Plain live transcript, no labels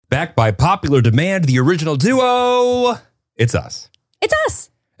Backed by popular demand, the original duo, it's us. It's us.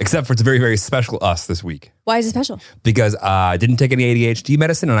 Except for it's a very, very special us this week. Why is it special? Because I didn't take any ADHD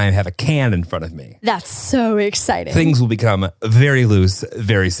medicine and I have a can in front of me. That's so exciting. Things will become very loose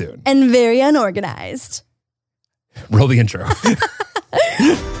very soon. And very unorganized. Roll the intro.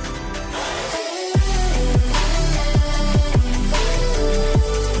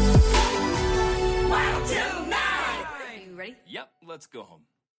 Yep, let's go home.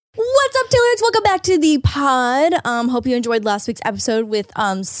 What's up, Taylors? Welcome back to the pod. Hope you enjoyed last week's episode with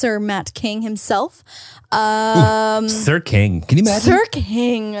Sir Matt King himself. Sir King. Can you imagine? Sir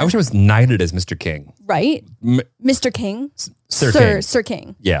King. I wish I was knighted as Mr. King. Right? Mr. King. Sir King. Sir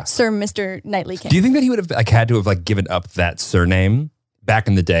King. Yeah. Sir Mr. Knightley King. Do you think that he would have had to have given up that surname back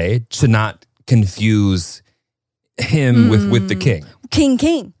in the day to not confuse him with the king?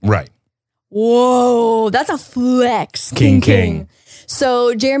 King. Right. Whoa, that's a flex. King.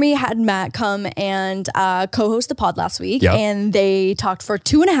 So Jeremy had Matt come and co-host the pod last week, and they talked for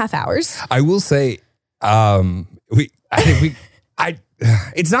 2.5 hours. I will say, it's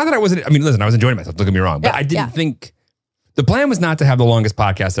not that I wasn't. I mean, listen, I was enjoying myself. Don't get me wrong, but I didn't think the plan was not to have the longest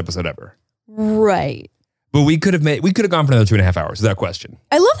podcast episode ever. Right. But we could have gone for another 2.5 hours without question.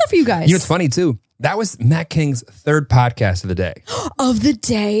 I love that for you guys. You know, it's funny too. That was Matt King's third podcast of the day. Of the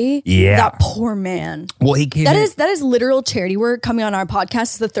day? Yeah. That poor man. Well, he came That is literal charity work. Coming on our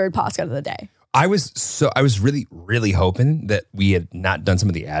podcast is the third podcast of the day. I was really, really hoping that we had not done some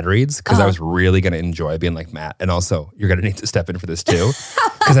of the ad reads because I was really going to enjoy being like Matt. And also, you're going to need to step in for this too.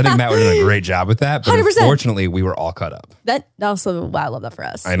 Because I think Matt would have done a great job with that. But 100%. Unfortunately, we were all caught up. That also, wow, I love that for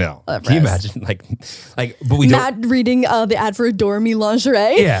us. I know. Love that for Can you us. imagine? But we Matt don't. reading the ad for Adore Me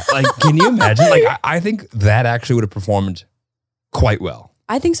lingerie. Yeah. Can you imagine? I think that actually would have performed quite well.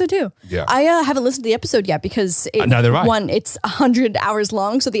 I think so too. Yeah. I haven't listened to the episode yet because neither have I. It's 100 hours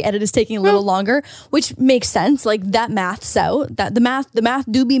long, so the edit is taking a little longer, which makes sense. Like that maths out. That the math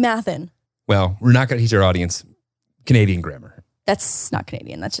do be mathin'. Well, we're not going to teach our audience Canadian grammar. That's not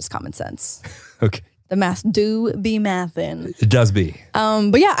Canadian. That's just common sense. Okay. The math do be mathin'. It does be.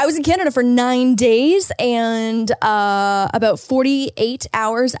 But yeah, I was in Canada for 9 days, and about 48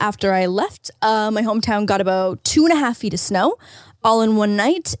 hours after I left, my hometown got about 2.5 feet of snow. All in one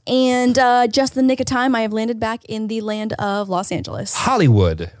night, and just the nick of time, I have landed back in the land of Los Angeles.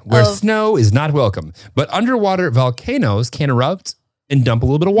 Hollywood, where snow is not welcome, but underwater volcanoes can erupt and dump a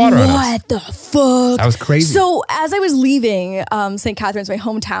little bit of water on us. What the fuck? That was crazy. So as I was leaving St. Catharines, my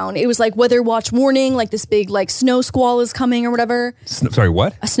hometown, it was like weather watch warning, like this big snow squall is coming or whatever. Sorry,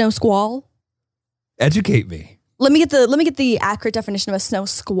 what? A snow squall. Educate me. Let me get the accurate definition of a snow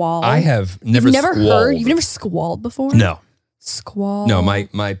squall. I have never. You've never squalled before? No. Squall. No,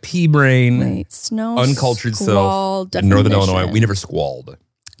 my pea brain, Wait, snow uncultured squall self in Northern definition. Illinois, we never squalled.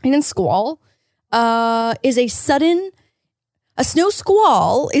 And then squall is a snow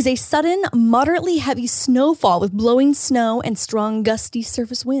squall is a sudden, moderately heavy snowfall with blowing snow and strong gusty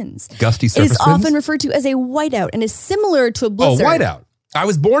surface winds. Gusty It surface is winds? often referred to as a whiteout and is similar to a Oh, blizzard. whiteout. I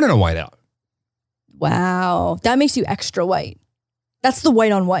was born in a whiteout. Wow. That makes you extra white. That's the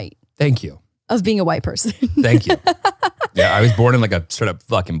white on white Thank you. of being a white person. Thank you. Yeah, I was born in a straight up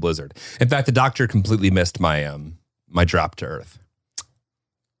fucking blizzard. In fact, the doctor completely missed my my drop to earth.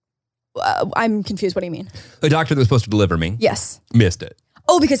 I'm confused. What do you mean? The doctor that was supposed to deliver me Yes. missed it.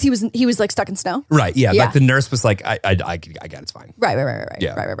 Oh, because he was stuck in snow? Right. Yeah. Yeah. The nurse was like, I got it. It's fine. Right.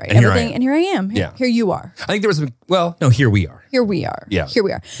 Yeah. Right. And here I am. And here I am. Yeah. Here you are. I think there was no, here we are. Here we are. Yeah. Here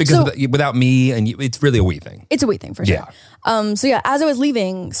we are. Because So- without me and you, it's really a we thing. It's a wheat thing for sure. Yeah. So yeah, as I was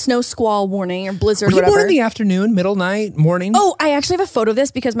leaving, snow squall warning or blizzard Were or you whatever. born in the afternoon, middle night, morning? Oh, I actually have a photo of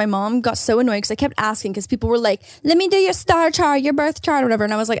this because my mom got so annoyed because I kept asking because people were like, let me do your star chart, your birth chart, or whatever.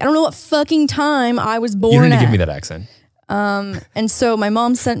 And I was like, I don't know what fucking time I was born You don't need to at. give me that accent. And so my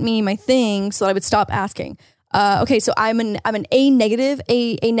mom sent me my thing so that I would stop asking. Okay, so I'm an A negative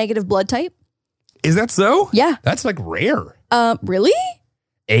blood type. Is that so? Yeah. That's rare. Really?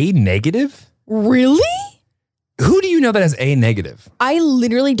 A negative? Really? Who do you know that has A negative? I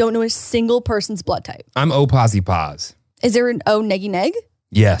literally don't know a single person's blood type. I'm O posy pos. Is there an O neggy neg?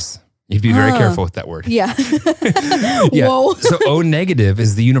 Yes. You have to be very careful with that word. Yeah. Yeah. Whoa. So O negative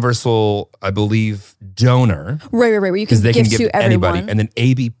is the universal, I believe, donor. Right. Where you can Because they can give give to everyone. anybody. And then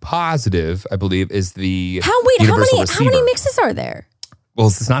AB positive, I believe, is the How universal many receiver. mixes are there? Well,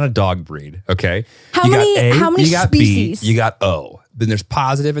 it's not a dog breed, okay? How you many- got A, how many you got species? B, you got O. Then there's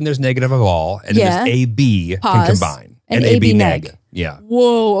positive and there's negative of all. And then there's AB can Pos. combine. And AB neg. Yeah.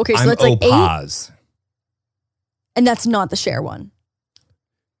 Whoa. Okay, so I'm that's like O eight. pos. And that's not the share one.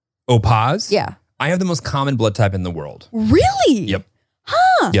 O pos? Yeah. I have the most common blood type in the world. Really? Yep.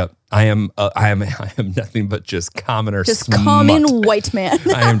 Huh. Yep. I am nothing but just commoner Just smut. common white man.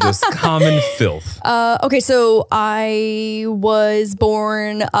 I am just common filth. Okay, so I was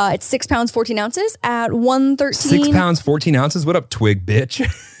born at 6 pounds 14 ounces at 113. 6 pounds, 14 ounces? What up, twig bitch?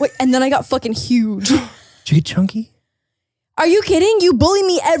 Wait, and then I got fucking huge. Did you get chunky? Are you kidding? You bully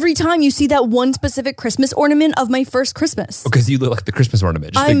me every time you see that one specific Christmas ornament of my first Christmas. Because you look like the Christmas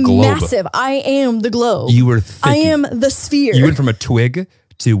ornament. Just I'm the globe. massive. I am the globe. You were thick. I am the sphere. You went from a twig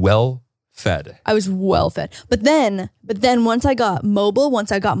to well fed. I was well fed. But then once I got mobile,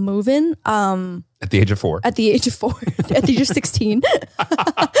 once I got moving, At the age of 4. at the age of 4, at the age of 16,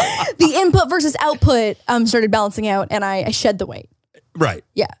 the input versus output started balancing out and I shed the weight. Right.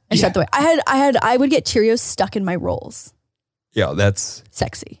 Yeah, I shed the weight. I would get Cheerios stuck in my rolls. Yeah, that's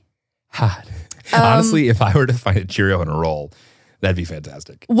Sexy. hot. Honestly, if I were to find a Cheerio in a roll, that'd be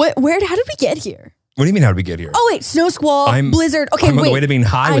fantastic. How did we get here? What do you mean, how did we get here? Oh wait, snow squall, blizzard. Okay, I'm wait. on the way to being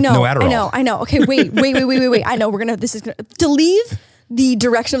high with no Adderall. I know. Okay, wait. I know to leave the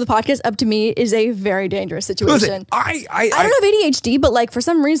direction of the podcast up to me is a very dangerous situation. Listen, I don't have ADHD, but like for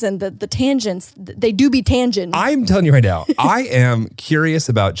some reason the tangents, they do be tangent. I'm telling you right now, I am curious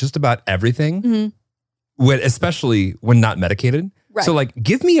about just about everything, especially when not medicated. Right. So like,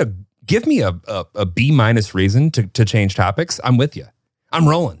 give me a B- reason to change topics. I'm with you. I'm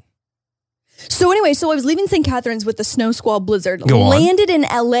rolling. So anyway, I was leaving St. Catharines with the snow squall blizzard, Go on. landed in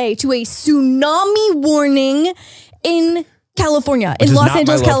LA to a tsunami warning in California, Which in is Los not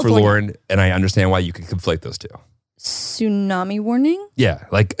Angeles, my love California. for Lauren, and I understand why you can conflate those two. Tsunami warning? Yeah,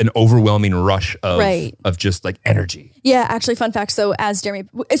 like an overwhelming rush of Right. just like energy. Yeah, actually, fun fact. So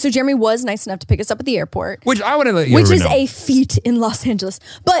Jeremy was nice enough to pick us up at the airport. Which I want to let you Which is know. a feat in Los Angeles.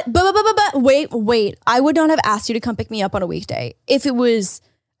 But wait. I would not have asked you to come pick me up on a weekday. If it was,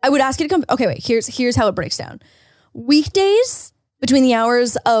 I would ask you to come. Okay, wait, here's how it breaks down. Weekdays between the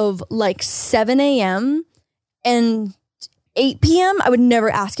hours of like 7 a.m. and 8 p.m., I would never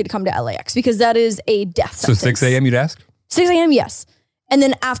ask you to come to LAX because that is a death So sentence. 6 a.m. you'd ask? 6 a.m., yes. And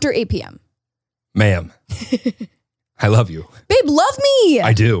then after 8 p.m. Ma'am, I love you. Babe, love me.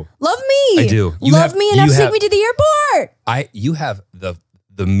 I do. Love me. I do. Love me enough to take me to the airport. You have the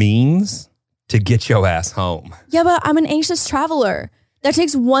means to get your ass home. Yeah, but I'm an anxious traveler. That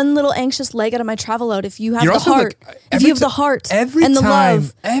takes one little anxious leg out of my travel load. If you have You're the also heart, like, if you have the heart and the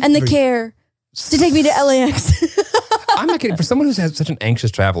love and the care to take me to LAX. I'm not kidding. For someone who's such an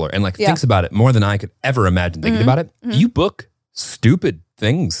anxious traveler and like Yeah. thinks about it more than I could ever imagine thinking about it, you book stupid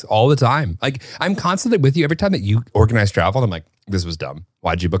things all the time. Like I'm constantly with you every time that you organize travel. I'm like, this was dumb.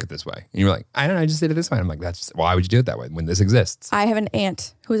 Why'd you book it this way? And you're like, I don't know. I just did it this way. I'm like, why would you do it that way when this exists? I have an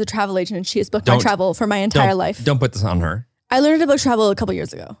aunt who is a travel agent and she has booked my travel for my entire life. Don't put this on her. I learned about travel a couple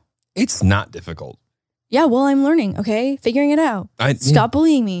years ago. It's not difficult. Yeah, well, I'm learning, okay? Figuring it out. Stop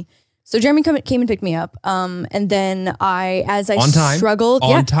bullying me. So Jeremy came and picked me up. And then as I On time. struggled.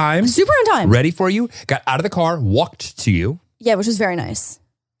 On time. Super on time. Ready for you. Got out of the car, walked to you. Yeah, which was very nice.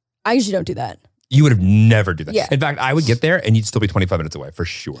 I usually don't do that. You would have never do that. Yeah. In fact, I would get there and you'd still be 25 minutes away for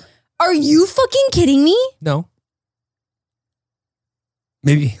sure. Are you fucking kidding me? No.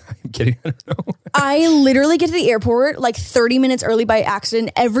 Maybe I'm kidding. I don't know. I literally get to the airport like 30 minutes early by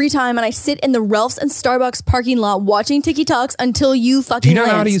accident every time, and I sit in the Ralph's and Starbucks parking lot watching TikToks until you fucking Do you not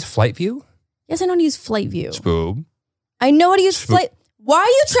know how land. to use Flight View? Yes, I know how to use Flight View. Spoob. I know how to use Flight. Why are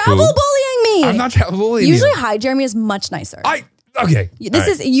you travel bullying me? I'm not travel bullying Usually, you. hi, Jeremy is much nicer. Okay. This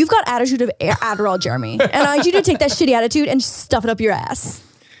is you've got attitude of Adderall, Jeremy, and I need you to take that shitty attitude and stuff it up your ass.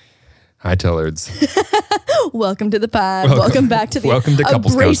 Hi, Tellards. Welcome to the pod. Welcome back to the Welcome to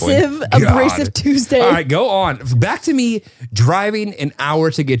Couples Counseling. abrasive Tuesday. All right, go on. Back to me driving an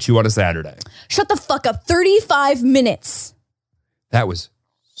hour to get you on a Saturday. Shut the fuck up. 35 minutes. That was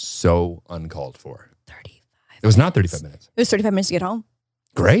so uncalled for. 35. It was not 35 minutes. It was 35 minutes to get home.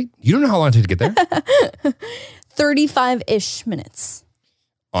 Great. You don't know how long it took to get there? 35-ish minutes.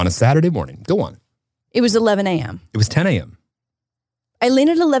 On a Saturday morning. Go on. It was 11 a.m. It was 10 a.m. I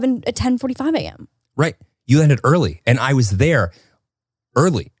landed at 10:45 a.m. Right. You landed early, and I was there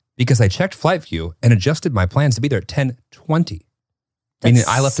early because I checked Flight View and adjusted my plans to be there at 10:20. Meaning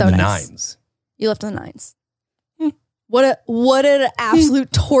I left so in the nice. 9s. You left in the 9s. What an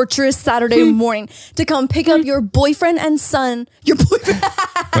absolute torturous Saturday morning to come pick up your boyfriend and son. Your boyfriend.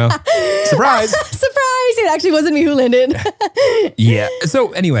 Well, surprise. Surprise. It actually wasn't me who landed. Yeah.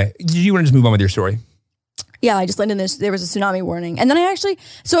 So anyway, do you want to just move on with your story? Yeah, I just landed in this. There was a tsunami warning. And then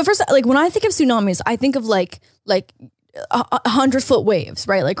so at first, like when I think of tsunamis, I think of like 100-foot waves,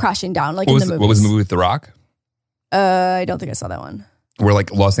 right? Like crashing down, like in the movies. What was the movie with The Rock? I don't think I saw that one. Where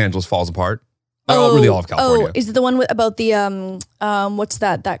like Los Angeles falls apart? really all of California. Oh, is it the one about the what's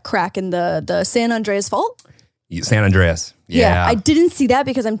that crack in the San Andreas Fault? San Andreas. Yeah. I didn't see that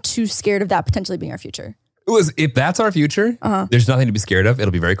because I'm too scared of that potentially being our future. If that's our future, there's nothing to be scared of.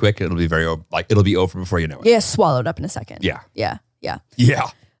 It'll be very quick. It'll be it'll be over before you know it. Yeah, swallowed up in a second. Yeah. Yeah.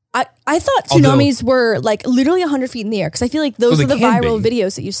 I thought tsunamis were like literally 100 feet in the air because I feel like those are the viral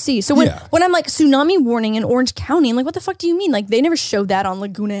videos that you see. So when I'm like tsunami warning in Orange County, I'm like, what the fuck do you mean? Like they never showed that on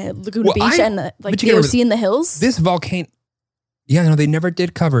Laguna Beach and the OC in the hills. This volcano, they never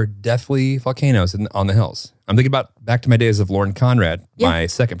did cover deathly volcanoes on the hills. I'm thinking back to my days of Lauren Conrad, my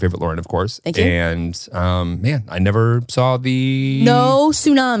second favorite Lauren, of course. Thank you. And man, I never saw no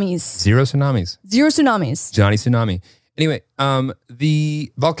tsunamis. Zero tsunamis. Johnny Tsunami. Anyway,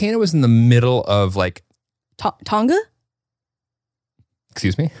 the volcano was in the middle of like Tonga.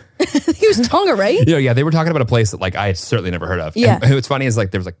 Excuse me? He was Tonga, right? Yeah. They were talking about a place that like I had certainly never heard of. Yeah. And what's funny is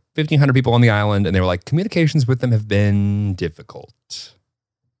like there was like 1,500 people on the island, and they were like communications with them have been difficult.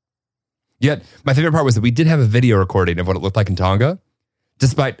 Yet my favorite part was that we did have a video recording of what it looked like in Tonga,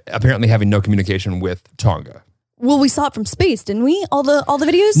 despite apparently having no communication with Tonga. Well, we saw it from space, didn't we? All the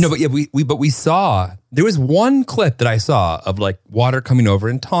videos? No, but yeah, we saw, there was one clip that I saw of like water coming over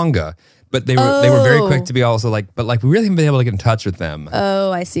in Tonga, but they were very quick to be also like, but like we really haven't been able to get in touch with them.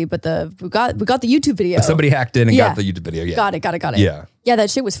 Oh, I see. But we got the YouTube video. But somebody hacked in and got the YouTube video. Yeah. Got it. Yeah. Yeah,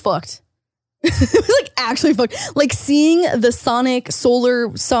 that shit was fucked. It was like actually fucked. Like seeing the sonic sonar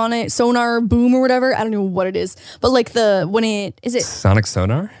boom or whatever. I don't know what it is, but like Sonic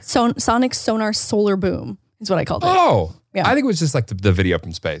sonar? Sonic sonar solar boom. Is what I called it. Oh, yeah. I think it was just like the video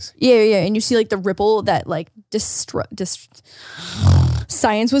from space. Yeah. And you see like the ripple that like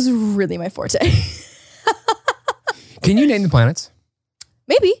science was really my forte. Can you name the planets?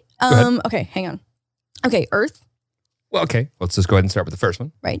 Maybe. Okay, hang on. Okay, Earth. Well, okay. Let's just go ahead and start with the first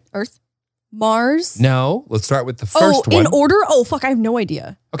one. Right. Earth. Mars. No, let's start with the first one. In order? Oh, fuck, I have no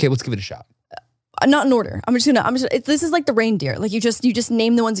idea. Okay, let's give it a shot. Not in order. This is like the reindeer. Like you just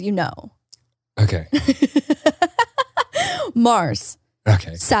name the ones that you know. Okay. Mars.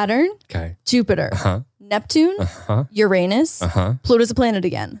 Okay. Saturn. Okay. Jupiter. Neptune. Uranus. Pluto's a planet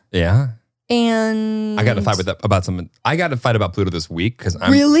again. Yeah. And I got to fight about something. I got to fight about Pluto this week because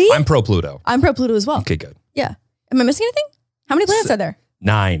I'm pro Pluto. I'm pro Pluto as well. Okay, good. Yeah. Am I missing anything? How many planets are there?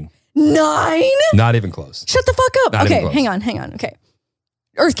 9. 9? Not even close. Shut the fuck up. Not Okay, hang on. Okay.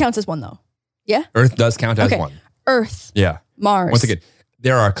 Earth counts as one though. Yeah? Earth does count as one. Earth. Yeah. Mars. Once again,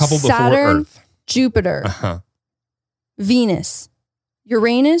 there are a couple Saturn, before Earth. Jupiter. Venus.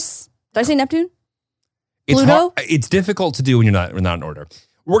 Uranus. Did I say Neptune? Pluto? It's difficult to do when you're not in order.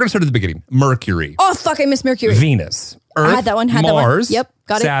 We're going to start at the beginning. Mercury. Oh, fuck, I missed Mercury. Venus. Earth. I had that one. Mars. Yep,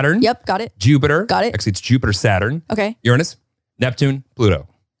 got it. Saturn. Yep, got it. Jupiter. Got it. Actually, it's Jupiter, Saturn. Okay. Uranus, Neptune, Pluto.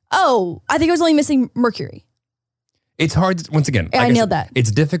 Oh, I think I was only missing Mercury. It's hard. Once again. I nailed that.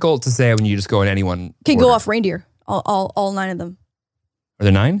 It's difficult to say when you just go in anyone. Okay, go off reindeer. All 9 of them. Are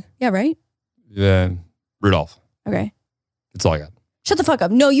there 9? Yeah, right? Rudolph. Okay. That's all I got. Shut the fuck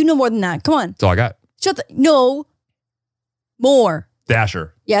up. No, you know more than that. Come on. That's all I got. No. More.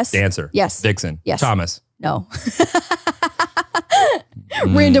 Dasher. Yes. Dancer. Yes. Dixon. Yes. Thomas. No.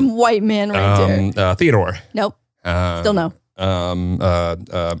 Random white man reindeer. Theodore. Nope. Still no.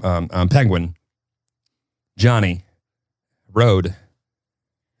 Penguin. Johnny. Road.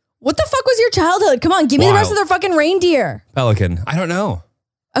 What the fuck was your childhood? Come on, give me the rest of their fucking reindeer. Pelican. I don't know.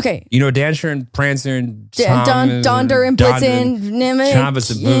 Okay. You know Dancer and Prancer and Donder and Blitzen. And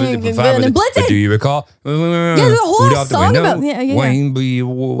Blitzen. Do you recall? Yeah, there's a whole song about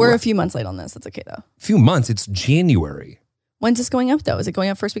We're a few months late on this. That's okay though. A few months. It's January. When's this going up though? Is it going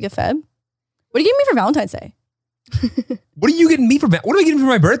up first week of Feb? What are you getting me for Valentine's Day? What are you getting me for? What are we getting for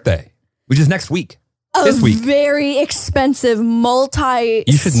my birthday? Which is next week. This week. Very expensive multi.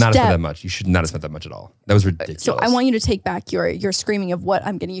 You should not have spent that much. You should not have spent that much at all. That was ridiculous. So I want you to take back your screaming of what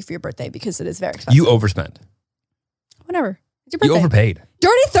I'm getting you for your birthday because it is very expensive. You overspent. Whatever. It's your birthday. You overpaid.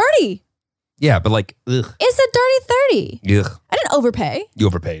 Dirty 30. Yeah, but like, ugh. It's a dirty 30. Ugh. I didn't overpay. You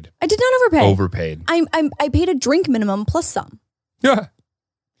overpaid. I did not overpay. Overpaid. I paid a drink minimum plus some. Yeah.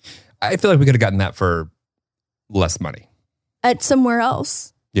 I feel like we could have gotten that for less money. At somewhere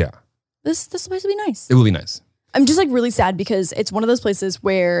else. Yeah. This place would be nice. It will be nice. I'm just like really sad because it's one of those places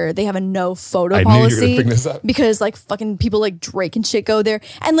where they have a no photo policy. I knew you were gonna bring this up. Because like fucking people like Drake and shit go there.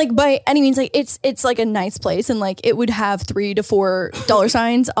 And like by any means, like it's like a nice place and like it would have $3 to $4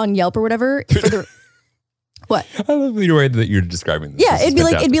 signs on Yelp or whatever. For the, what? I love the way that you're describing this. Yeah, it'd be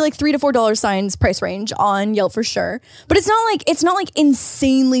like $3 to $4 signs price range on Yelp for sure. But it's not like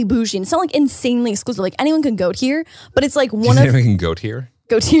insanely bougie. It's not like insanely exclusive. Like anyone can goat here, but it's like one of anyone can goat here.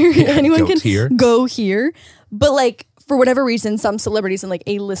 goat here. Anyone goat can here. go here. But like, for whatever reason, some celebrities and like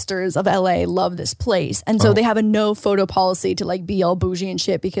A-listers of LA love this place. And so they have a no photo policy to like be all bougie and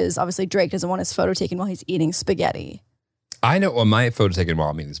shit because obviously Drake doesn't want his photo taken while he's eating spaghetti. I know my photo taken while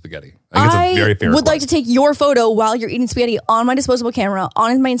I'm eating spaghetti. I think it's a very fair would request. like to take your photo while you're eating spaghetti on my disposable camera,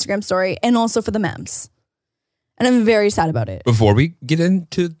 on my Instagram story, and also for the memes. And I'm very sad about it. Before we get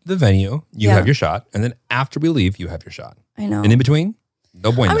into the venue, you have your shot. And then after we leave, you have your shot. I know. And in between,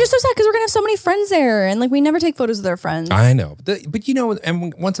 no bueno. I'm just so sad because we're going to have so many friends there. And like, we never take photos with our friends. I know. But you know,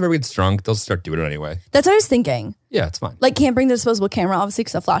 and once everybody gets drunk, they'll start doing it anyway. That's what I was thinking. Yeah, it's fine. Like, can't bring the disposable camera, obviously,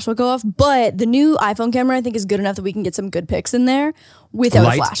 because the flash will go off. But the new iPhone camera, I think, is good enough that we can get some good pics in there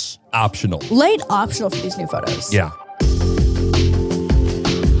without a flash. Optional. Light optional for these new photos. Yeah.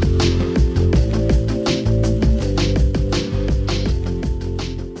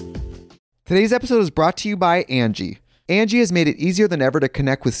 Today's episode is brought to you by Angie. Angie has made it easier than ever to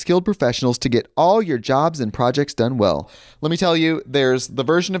connect with skilled professionals to get all your jobs and projects done well. Let me tell you, there's the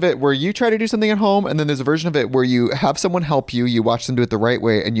version of it where you try to do something at home, and then there's a version of it where you have someone help you, you watch them do it the right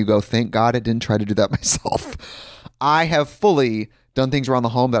way, and you go, thank God I didn't try to do that myself. I have fully done things around the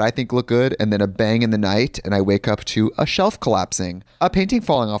home that I think look good, and then a bang in the night, and I wake up to a shelf collapsing, a painting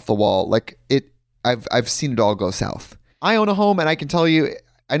falling off the wall. Like, I've seen it all go south. I own a home, and I can tell you,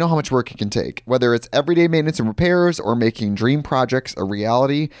 I know how much work it can take. Whether it's everyday maintenance and repairs or making dream projects a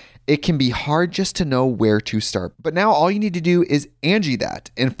reality, it can be hard just to know where to start. But now all you need to do is Angie that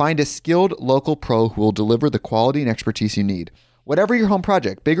and find a skilled local pro who will deliver the quality and expertise you need. Whatever your home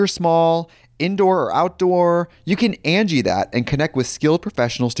project, big or small, indoor or outdoor, you can Angie that and connect with skilled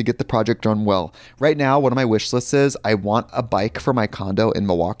professionals to get the project done well. Right now, one of my wish lists is I want a bike for my condo in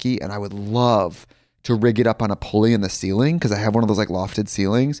Milwaukee, and I would love to rig it up on a pulley in the ceiling because I have one of those like lofted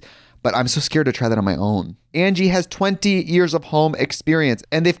ceilings, but I'm so scared to try that on my own. Angie has 20 years of home experience,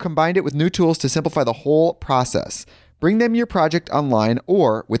 and they've combined it with new tools to simplify the whole process. Bring them your project online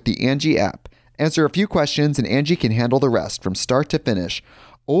or with the Angie app. Answer a few questions and Angie can handle the rest from start to finish,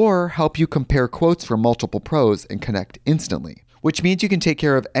 or help you compare quotes from multiple pros and connect instantly, which means you can take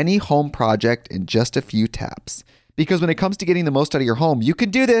care of any home project in just a few taps. Because when it comes to getting the most out of your home, you can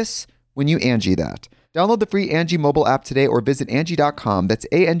do this when you Angie that. Download the free Angie mobile app today or visit Angie.com. That's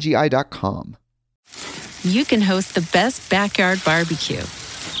ANGI.com. You can host the best backyard barbecue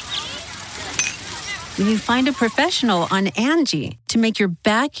when you find a professional on Angie to make your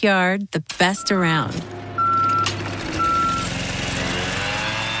backyard the best around.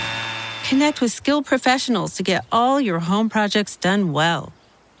 Connect with skilled professionals to get all your home projects done well.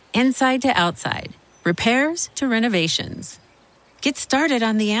 Inside to outside, repairs to renovations. Get started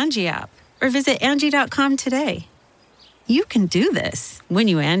on the Angie app or visit Angie.com today. You can do this when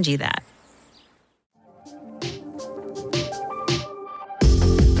you Angie that.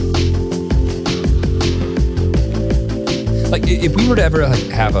 Like, if we were to ever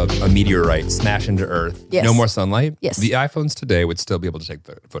have a meteorite smash into Earth, no more sunlight, the iPhones today would still be able to take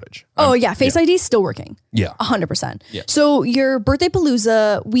footage. Oh, yeah. Face ID is still working. Yeah. 100%. Yeah. So your birthday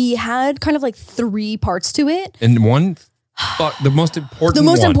palooza, we had kind of like 3 parts to it. And one, the most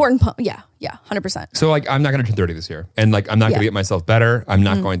important yeah, 100%. So like, I'm not going to turn 30 this year. And like, I'm not going to get myself better. I'm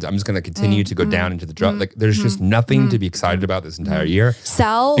not going to, I'm just going to continue to go down into the drug. Like, there's just nothing to be excited about this entire year.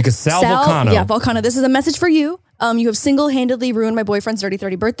 Sal Volcano. Yeah, Volcano, this is a message for you. You have single-handedly ruined my boyfriend's dirty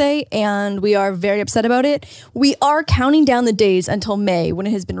 30 birthday, and we are very upset about it. We are counting down the days until May when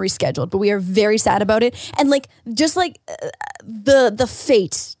it has been rescheduled, but we are very sad about it. And like, just like the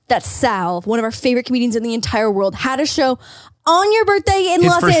fate that Sal, one of our favorite comedians in the entire world, had a show on your birthday in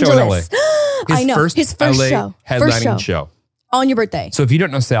Los Angeles. I know. His first LA show. Headlining show. On your birthday. So if you don't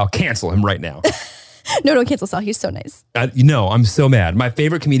know Sal, cancel him right now. No, don't cancel Sal. He's so nice. I'm so mad. My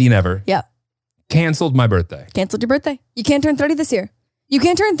favorite comedian ever. Yeah. Canceled my birthday. Canceled your birthday. You can't turn 30 this year. You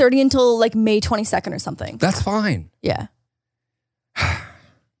can't turn 30 until like May 22nd or something. That's fine. Yeah.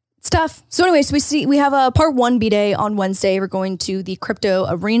 It's tough. So anyways, we have a part 1 B-Day on Wednesday. We're going to the crypto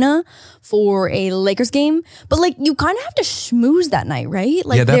arena for a Lakers game. But like, you kind of have to schmooze that night, right?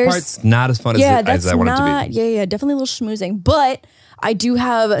 Like, that part's not as fun as I want it to be. Yeah, definitely a little schmoozing. But I do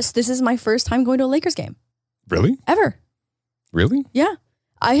have, this is my first time going to a Lakers game. Really? Ever. Really? Yeah.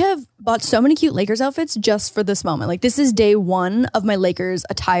 I have bought so many cute Lakers outfits just for this moment. Like, this is day 1 of my Lakers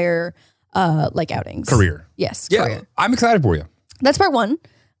attire, outings. Career. Yes. Yeah. Career. I'm excited for you. That's part 1. Which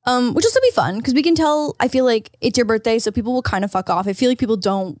will still be fun because we can tell, I feel like it's your birthday, so people will kind of fuck off. I feel like people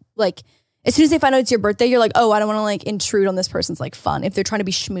don't like, as soon as they find out it's your birthday, you're like, oh, I don't want to like intrude on this person's like fun if they're trying to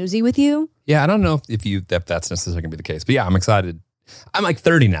be schmoozy with you. Yeah. I don't know if that's necessarily gonna be the case, but yeah, I'm excited. I'm like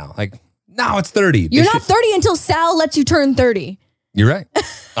 30 now. Like, no, it's 30. You're not 30 until Sal lets you turn 30. You're right.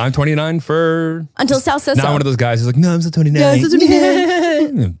 I'm 29 for... Until Sal says not so. one of those guys who's like, no, I'm still 29. Yeah, I'm still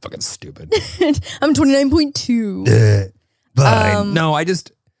 29. Fucking stupid. I'm 29.2. Fine. No, I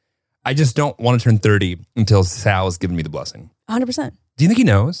just don't want to turn 30 until Sal has given me the blessing. 100%. Do you think he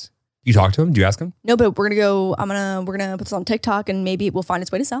knows? You talk to him? Do you ask him? No, but we're gonna put this on TikTok and maybe it will find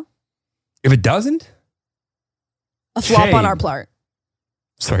its way to Sal. If it doesn't? A flop Shame. on our plart.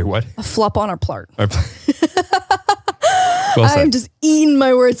 Sorry, what? A flop on our plart. Well said. I'm just eating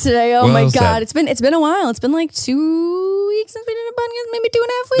my words today. Oh Well my said. God. It's been a while. It's been like 2 weeks since we did a podcast, maybe 2.5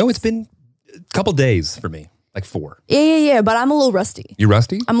 weeks. No, it's been a couple days for me, like 4. Yeah. But I'm a little rusty. You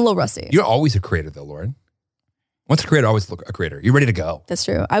rusty? I'm a little rusty. You're always a creator though, Lauren. Once a creator, always look a creator. You're ready to go. That's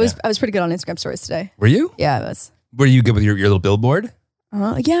true. I was pretty good on Instagram stories today. Were you? Yeah, I was. Were you good with your little billboard? Yeah.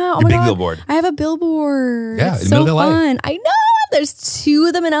 Oh Your my big God. billboard. I have a billboard. Yeah, It's in the middle so of LA. fun. I know. There's 2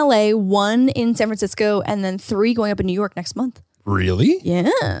 of them in LA, 1 in San Francisco, and then 3 going up in New York next month. Really? Yeah.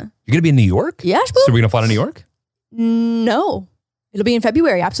 You're gonna be in New York? Yeah, So we're gonna fly to New York? No. It'll be in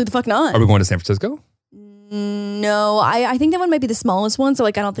February. Absolutely the fuck not. Are we going to San Francisco? No. I think that one might be the smallest one. So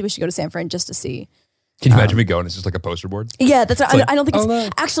like I don't think we should go to San Fran just to see. Can you imagine me going? It's just like a poster board. Yeah, that's what, like, I don't think it's oh, no.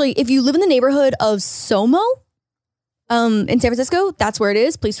 actually if you live in the neighborhood of Somo, in San Francisco, that's where it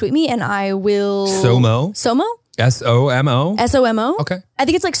is. Please tweet me and I will Somo? Somo? SOMO? SOMO. Okay. I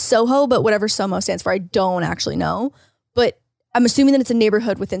think it's like Soho, but whatever Somo stands for, I don't actually know. But I'm assuming that it's a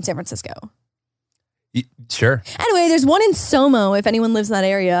neighborhood within San Francisco. Sure. Anyway, there's one in Somo. If anyone lives in that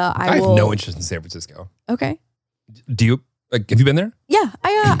area, I will. have no interest in San Francisco. Okay. Do you? Like, have you been there? Yeah,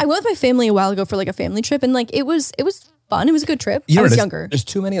 I went with my family a while ago for like a family trip, and like it was fun. It was a good trip. I was younger. There's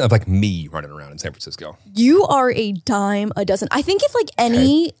too many of like me running around in San Francisco. You are a dime a dozen. I think if like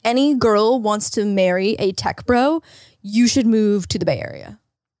any girl wants to marry a tech bro, you should move to the Bay Area.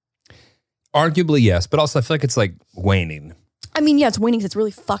 Arguably, yes, but also I feel like it's like waning. I mean, yeah, it's waning 'cause it's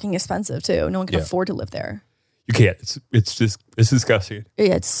really fucking expensive too. No one can Yeah. afford to live there. You can't. It's disgusting.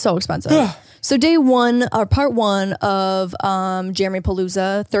 Yeah, it's so expensive. So day 1 or part 1 of Jeremy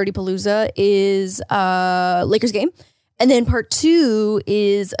Palooza, 30 Palooza is Lakers game. And then part 2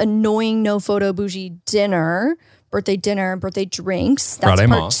 is annoying no photo bougie birthday drinks. That's Friday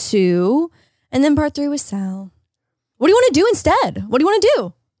part Moss. 2. And then part 3 was Sal. What do you want to do instead? What do you want to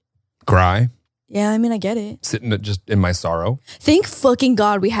do? Cry, Yeah, I mean, I get it. sitting just in my sorrow. Thank fucking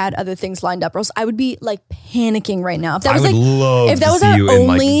God we had other things lined up, or else I would be like panicking right now. If that I was would like, love if that to was see our you in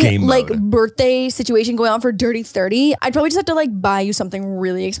like only game like mode. birthday situation going on for Dirty 30, I'd probably just have to like buy you something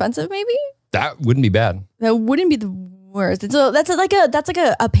really expensive. Maybe That wouldn't be bad. that wouldn't be the worst. That's like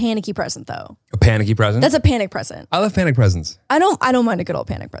a panicky present though. A panicky present. That's a panic present. I love panic presents. I don't mind a good old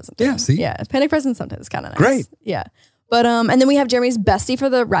panic present. Yeah, see? Yeah, a panic present sometimes is kind of nice. Great. Yeah. But and then we have Jeremy's bestie for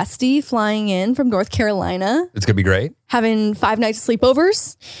the Resty flying in from North Carolina, It's gonna be great. having 5 nights of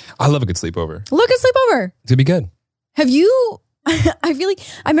sleepovers. I love a good sleepover. Look at sleepover. It's gonna be good. Have you? I feel like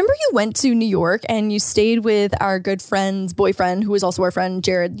I remember you went to New York and you stayed with our good friend's boyfriend, who was also our friend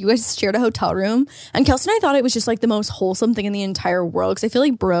Jared. You guys shared a hotel room, and Kelsey and I thought it was just like the most wholesome thing in the entire world. Because I feel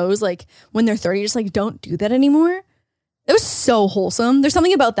like bros, like when they're 30, just like don't do that anymore. It was so wholesome. There's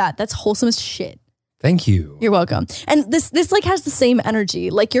something about that that's wholesome as shit. Thank you. You're welcome. And this like has the same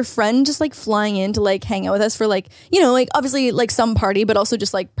energy. Like your friend just like flying in to like hang out with us for like, you know, like obviously like some party, but also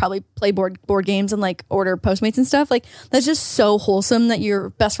just like probably play board games and like order Postmates and stuff. Like that's just so wholesome that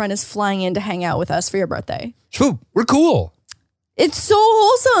your best friend is flying in to hang out with us for your birthday. Swoop, we're cool. It's so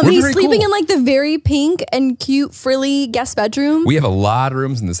wholesome. We're He's very sleeping cool. in like the very pink and cute frilly guest bedroom. We have a lot of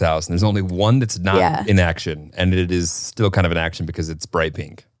rooms in this house, and there's only one that's not Yeah. in action, and it is still kind of in action because it's bright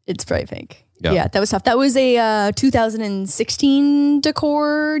pink. It's bright pink. Yeah. Yeah, that was tough. That was a 2016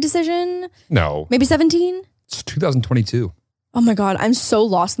 decor decision. No, Maybe 17. it's 2022. Oh my God, I'm so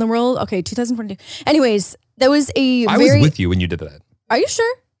lost in the world. Okay, 2022. Anyways, that was a I very... was with you when you did that. Are you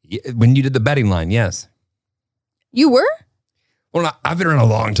sure? When you did the betting line, yes. You were? Well, I've been around a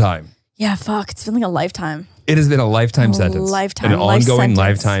long time. Yeah, fuck. It's been like a lifetime. It has been a lifetime sentence. Lifetime. An life ongoing sentence.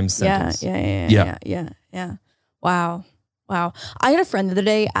 lifetime sentence. Yeah. Wow. I had a friend the other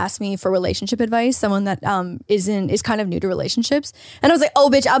day ask me for relationship advice, someone that is kind of new to relationships. And I was like, oh,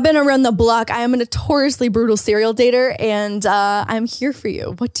 bitch, I've been around the block. I am a notoriously brutal serial dater, and I'm here for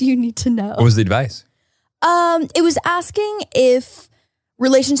you. What do you need to know? What was the advice? It was asking if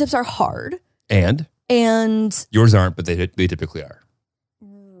relationships are hard. And yours aren't, but they typically are.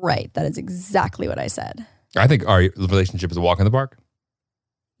 Right. That is exactly what I said. I think our relationship is a walk in the park.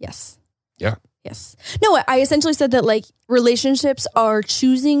 Yes. Yeah. Yes. No, I essentially said that like relationships are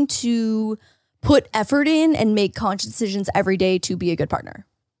choosing to put effort in and make conscious decisions every day to be a good partner.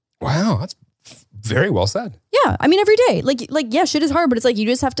 Wow, that's Very well said. Yeah. I mean, every day. Like, yeah, shit is hard, but it's like you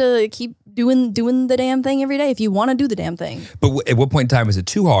just have to keep doing the damn thing every day if you want to do the damn thing. But at what point in time is it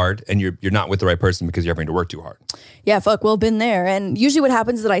too hard and you're not with the right person because you're having to work too hard? Yeah, fuck. Well, been there. And usually what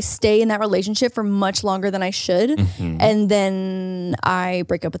happens is that I stay in that relationship for much longer than I should. And then I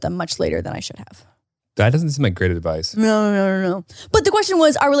break up with them much later than I should have. That doesn't seem like great advice. No. But the question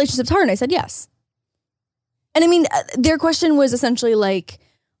was, are relationships hard? And I said yes. And I mean, their question was essentially like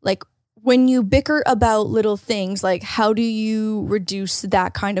when you bicker about little things, like how do you reduce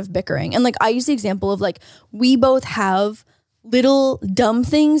that kind of bickering? And like I use the example of like we both have little dumb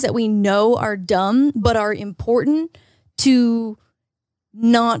things that we know are dumb but are important to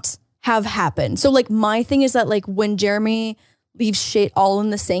not have happen. So like my thing is that like when Jeremy leaves shit all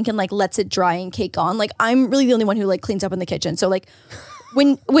in the sink and like lets it dry and cake on, like I'm really the only one who like cleans up in the kitchen. So like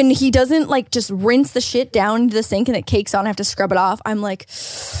when he doesn't like just rinse the shit down into the sink and it cakes on, I have to scrub it off. I'm like,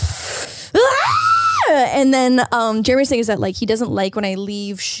 ah! And then Jeremy's thing is that like he doesn't like when I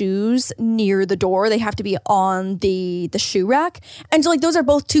leave shoes near the door. They have to be on the shoe rack. And so like those are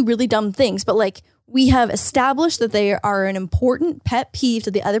both two really dumb things. But like we have established that they are an important pet peeve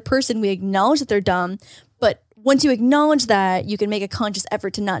to the other person. We acknowledge that they're dumb. But once you acknowledge that, you can make a conscious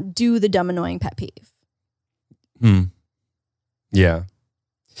effort to not do the dumb, annoying pet peeve. Yeah.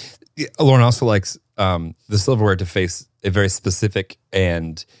 Lauren also likes the silverware to face a very specific,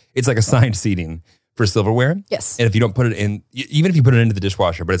 and it's like assigned seating for silverware. Yes. And if you don't put it in, even if you put it into the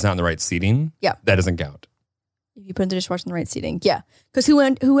dishwasher, but it's not in the right seating, yeah, that doesn't count. If you put it in the dishwasher in the right seating, yeah. Because who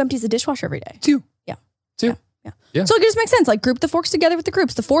empties the dishwasher every day? Two. Yeah. Two. Yeah. So it just makes sense. Like group the forks together with the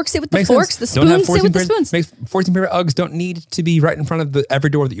groups. The forks sit with the makes forks. Sense. The spoons sit with the spoons. 14 pair of Uggs don't need to be right in front of every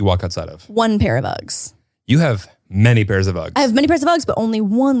door that you walk outside of. One pair of Uggs. You have many pairs of Uggs. I have many pairs of Uggs, but only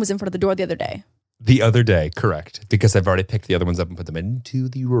one was in front of the door the other day. The other day, correct. Because I've already picked the other ones up and put them into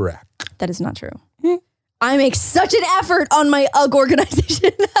the rack. That is not true. I make such an effort on my Ugg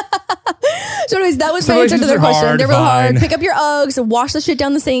organization. So anyways, that was my answer to their question. They're really hard. Pick up your Uggs, wash the shit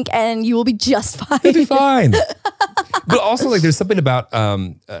down the sink, and you will be just fine. You'll be fine. But also, like, there's something about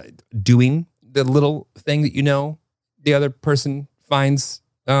doing the little thing that you know the other person finds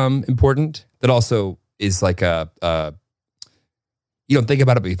important that also is like you don't think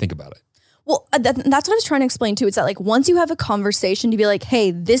about it, but you think about it. Well, that's what I was trying to explain too. It's that like once you have a conversation to be like,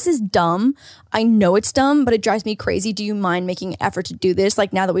 hey, this is dumb. I know it's dumb, but it drives me crazy. Do you mind making an effort to do this?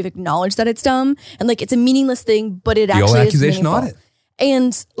 Like now that we've acknowledged that it's dumb and like it's a meaningless thing, but it actually is meaningful. On it.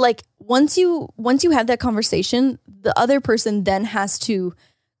 And like once you have that conversation, the other person then has to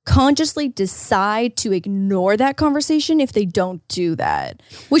consciously decide to ignore that conversation if they don't do that,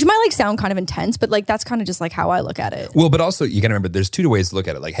 which might like sound kind of intense, but like that's kind of just like how I look at it. Well, but also you gotta remember there's two ways to look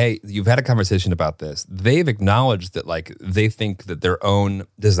at it. Like, hey, you've had a conversation about this. They've acknowledged that like they think that their own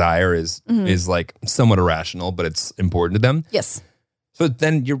desire is like somewhat irrational, but it's important to them. Yes. So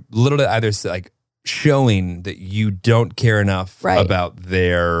then you're literally either like showing that you don't care enough about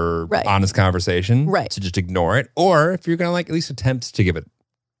their honest conversation to just ignore it, or if you're gonna like at least attempt to give it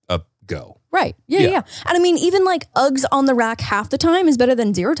go. Right. Yeah. And I mean, even like Uggs on the rack half the time is better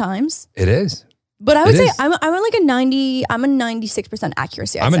than 0 times. It is. But I would say I'm like a 90, I'm a 96%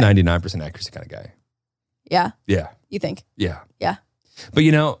 accuracy. I'm a 99% accuracy kind of guy. Yeah. Yeah. You think? Yeah. Yeah. But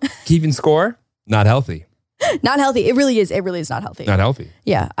you know, keeping score, not healthy. Not healthy. It really is. It really is not healthy. Not healthy.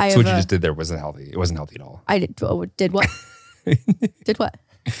 Yeah. So what you just did there wasn't healthy. It wasn't healthy at all. I did. Did what? Did what?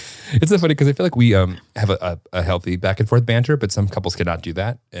 It's so funny because I feel like we have a healthy back and forth banter, but some couples cannot do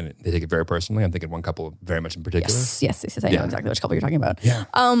that and they take it very personally. I'm thinking one couple very much in particular. Yes. I know exactly which couple you're talking about. Yeah.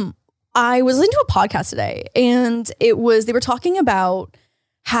 I was listening to a podcast today and they were talking about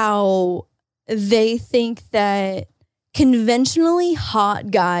how they think that conventionally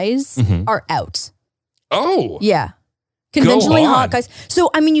hot guys are out. Oh. Yeah. Conventionally hot guys. So,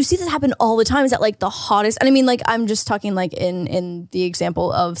 I mean, you see this happen all the time. Is that like the hottest? And I mean, like, I'm just talking like in the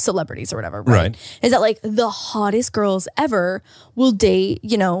example of celebrities or whatever, right? Is that like the hottest girls ever will date,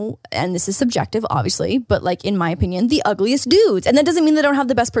 you know, and this is subjective, obviously, but like, in my opinion, the ugliest dudes. And that doesn't mean they don't have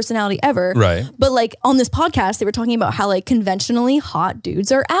the best personality ever. Right. But like on this podcast, they were talking about how like conventionally hot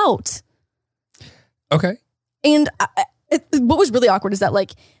dudes are out. Okay. And what was really awkward is that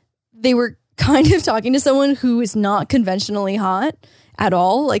like they were kind of talking to someone who is not conventionally hot at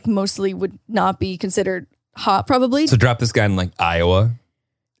all, like mostly would not be considered hot probably. So drop this guy in like Iowa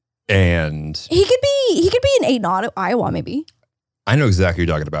and he could be an 8 in Iowa maybe. I know exactly what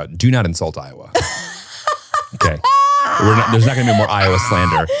you're talking about. Do not insult Iowa. Okay. There's not going to be more Iowa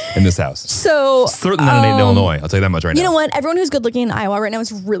slander in this house. So certainly not an 8 in Illinois. I'll tell you that much right now. You know what? Everyone who's good looking in Iowa right now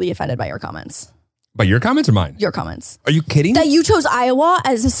is really offended by your comments. By your comments or mine? Your comments. Are you kidding? That you chose Iowa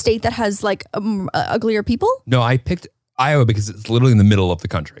as a state that has like uglier people? No, I picked Iowa because it's literally in the middle of the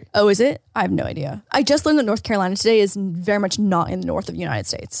country. Oh, is it? I have no idea. I just learned that North Carolina today is very much not in the north of the United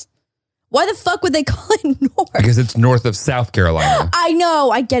States. Why the fuck would they call it north? Because it's north of South Carolina. I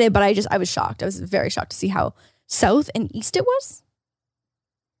know, I get it, but I was shocked. I was very shocked to see how south and east it was.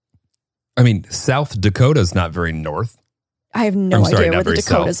 I mean, South Dakota's not very north. I have no idea where the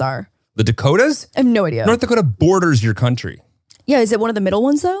Dakotas are. The Dakotas? I have no idea. North Dakota borders your country. Yeah, is it one of the middle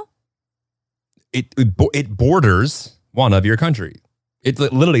ones though? It borders one of your country. It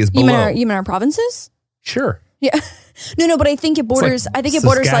literally is below. You mean our provinces? Sure. Yeah. No, but I think it borders. like I think it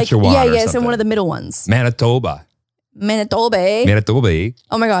borders like Saskatchewan or it's in something. one of the middle ones. Manitoba. Manitoba.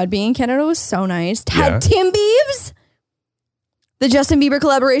 Oh my God, being in Canada was so nice. Had Tim Biebs, the Justin Bieber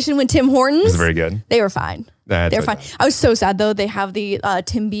collaboration with Tim Hortons. It was very good. They were fine. They were fine. I was so sad though. They have the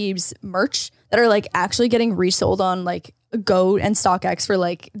Tim Biebs merch that are like actually getting resold on like Go and StockX for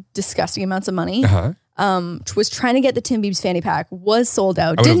like disgusting amounts of money. Was trying to get the Tim Biebs fanny pack, was sold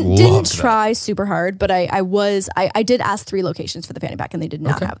out. Didn't try super hard, but I did ask 3 locations for the fanny pack and they did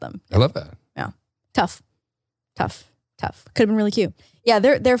not have them. I love that. Yeah. Tough. Could have been really cute. Yeah,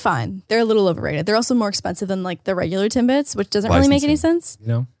 they're fine. They're a little overrated. They're also more expensive than like the regular Timbits, which doesn't really make any sense. You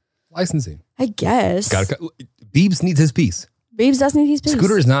know, licensing. I guess. Biebs needs his piece. Biebs does need his piece.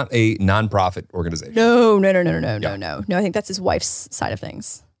 Scooter is not a non-profit organization. No. No, I think that's his wife's side of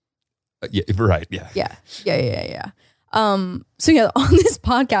things. Yeah, right. Yeah. Yeah. So yeah, on this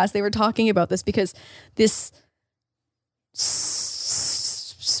podcast, they were talking about this because this.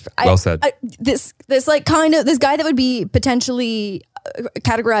 Well said. This like kind of this guy that would be potentially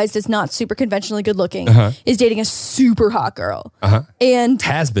categorized as not super conventionally good looking is dating a super hot girl, and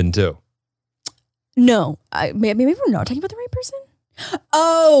has been too. No, maybe we're not talking about the right person.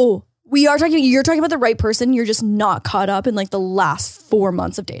 Oh, we are talking. You're talking about the right person. You're just not caught up in like the last 4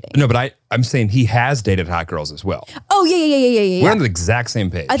 months of dating. No, but I'm saying he has dated hot girls as well. Oh yeah. We're on the exact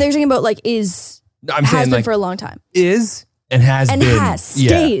same page. I think you're talking about like has been like, for a long time. Is and has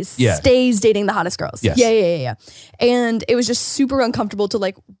been. Stays dating the hottest girls. Yes. Yeah. And it was just super uncomfortable to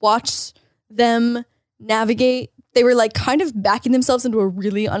like watch them navigate. They were like kind of backing themselves into a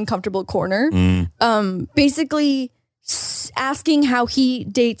really uncomfortable corner. Basically asking how he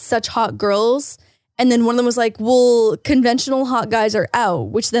dates such hot girls. And then one of them was like, well, conventional hot guys are out,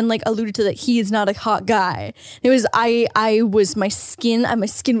 which then like alluded to that he is not a hot guy. It was, my skin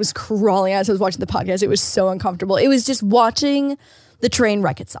was crawling as I was watching the podcast. It was so uncomfortable. It was just watching the train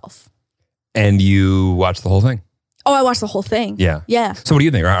wreck itself. And you watched the whole thing? Oh, I watched the whole thing. Yeah. So what do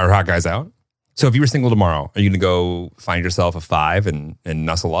you think? Are hot guys out? So if you were single tomorrow, are you going to go find yourself a 5 and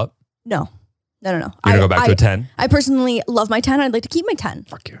nuzzle up? No. You're going to go back to a 10? I personally love my 10. I'd like to keep my 10.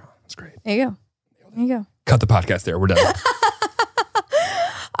 Fuck you. That's great. There you go. Cut the podcast there. We're done.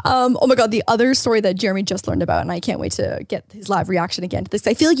 Oh my God, the other story that Jeremy just learned about, and I can't wait to get his live reaction again to this.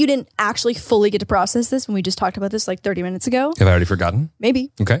 I feel like you didn't actually fully get to process this when we just talked about this like 30 minutes ago. Have I already forgotten?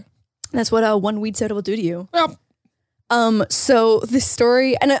 Maybe. Okay. That's what one weed soda will do to you. Well. So this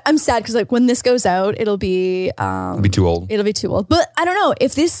story, and I'm sad because like when this goes out, it'll be too old. It'll be too old. But I don't know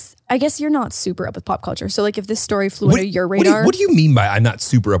if this, I guess you're not super up with pop culture. So like if this story flew under your radar. What do you mean by I'm not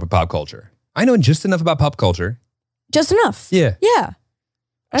super up with pop culture? I know just enough about pop culture. Just enough. Yeah.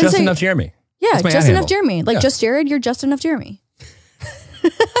 Just enough Jeremy. Yeah, just enough Jeremy. Like just Jared, you're just enough Jeremy.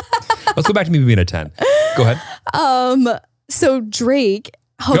 Let's go back to me being a 10. Go ahead. So Drake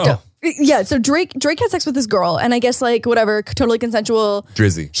hooked up. Yeah, so Drake had sex with this girl, and I guess like whatever, totally consensual.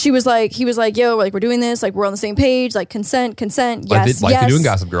 Drizzy. He was like, yo, like we're doing this, like we're on the same page, like consent. Yes, like they do in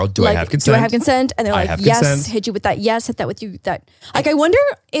Gossip Girl. Do I have consent? Do I have consent? And they're like, yes, hit you with that. Yes, hit that with you. That. Like, I wonder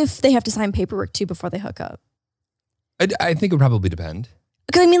if they have to sign paperwork too before they hook up. I think it would probably depend.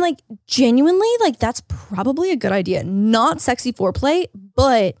 Because I mean, like genuinely, like that's probably a good idea. Not sexy foreplay,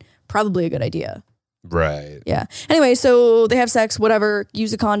 but probably a good idea. Right. Yeah. Anyway, so they have sex, whatever,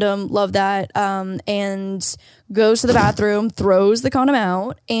 use a condom, love that, and goes to the bathroom, throws the condom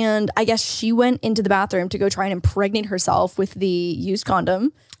out, and I guess she went into the bathroom to go try and impregnate herself with the used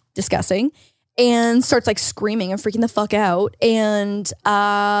condom, disgusting, and starts like screaming and freaking the fuck out, and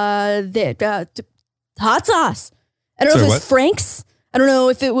hot sauce. I don't know if it was Frank's. I don't know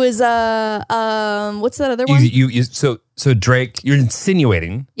if it was what's that other one? So Drake, you're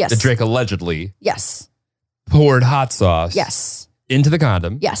insinuating that Drake allegedly poured hot sauce into the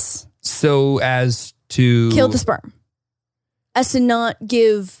condom. Yes. So as to kill the sperm. As to not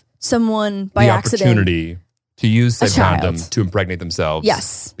give someone by accident opportunity to use the condom to impregnate themselves.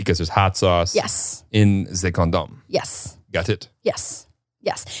 Yes. Because there's hot sauce in the condom. Yes. Got it? Yes.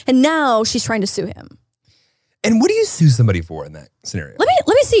 And now she's trying to sue him. And what do you sue somebody for in that scenario? Let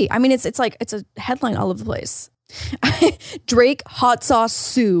me see. I mean, it's a headline all over the place. Drake hot sauce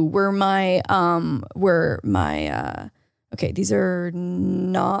sue okay, these are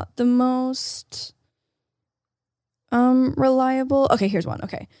not the most reliable. Okay, here's one.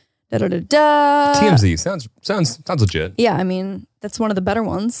 Okay. TMZ sounds legit. Yeah, I mean, that's one of the better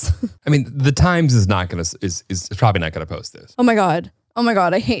ones. I mean, the Times is probably not gonna post this. Oh my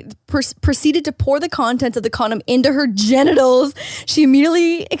god, I hate. Proceeded to pour the contents of the condom into her genitals. She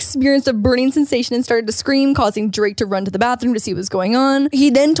immediately experienced a burning sensation and started to scream, causing Drake to run to the bathroom to see what was going on. He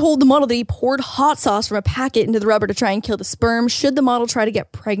then told the model that he poured hot sauce from a packet into the rubber to try and kill the sperm should the model try to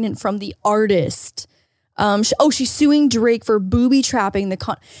get pregnant from the artist. She's suing Drake for booby trapping the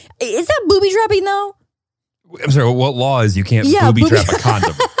Is that booby trapping though? I'm sorry, what law is you can't booby trap a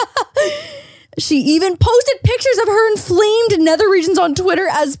condom? She even posted pictures of her inflamed nether regions on Twitter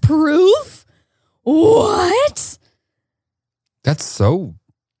as proof. What? That's so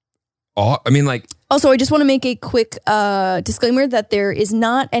I mean, like... Also, I just want to make a quick disclaimer that there is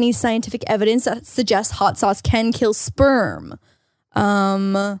not any scientific evidence that suggests hot sauce can kill sperm.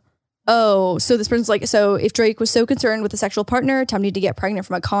 So this person's like, so if Drake was so concerned with a sexual partner attempting to get pregnant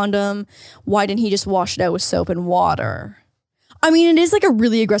from a condom, why didn't he just wash it out with soap and water? I mean, it is like a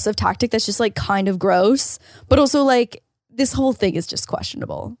really aggressive tactic that's just like kind of gross, but also like this whole thing is just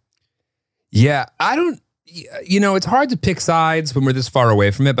questionable. Yeah, it's hard to pick sides when we're this far away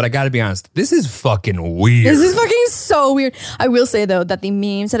from it, but I got to be honest, this is fucking weird. This is fucking so weird. I will say though that the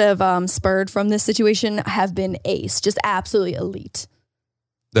memes that have spurred from this situation have been ace, just absolutely elite.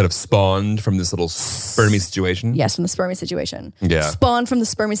 That have spawned from this little spermy situation? Yes, from the spermy situation. Yeah. Spawned from the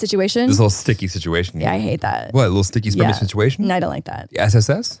spermy situation. This little sticky situation. Yeah, I hate that. What, a little sticky spermy situation? No, I don't like that. The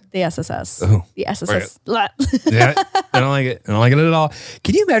SSS? The SSS. Oh. The SSS. Right. Yeah, I don't like it. I don't like it at all.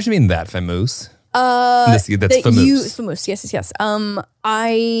 Can you imagine being that famous? That's famous. Famous. Yes.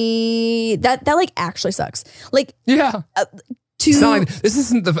 That like actually sucks. Like, yeah. It's not like, this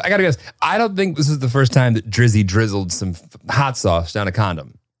isn't I gotta be honest, I don't think this is the first time that Drizzy drizzled some hot sauce down a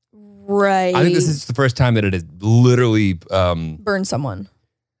condom. Right. I think this is the first time that it has literally burned someone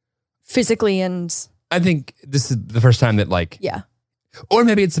physically, and I think this is the first time that or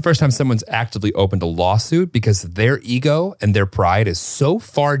maybe it's the first time someone's actively opened a lawsuit because their ego and their pride is so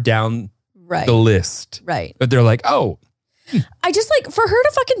far down the list. Right. But they're like, oh. I just like, for her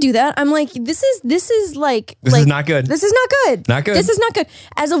to fucking do that, I'm like, this is not good. This is not good. Not good. This is not good.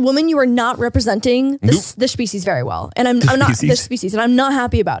 As a woman, you are not representing the species very well. And I'm not the species, and I'm not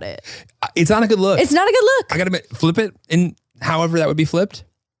happy about it. It's not a good look. It's not a good look. I gotta admit, flip it, and however that would be flipped,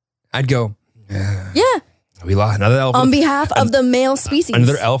 I'd go, yeah. We lost another L on behalf of the male species.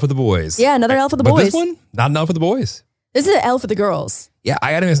 Another L for the boys. Yeah, another L for the boys. But this one, not an L for the boys. This is an L for the girls. Yeah,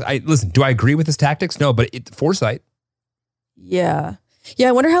 I gotta admit, listen, do I agree with his tactics? No, but foresight. Yeah. Yeah,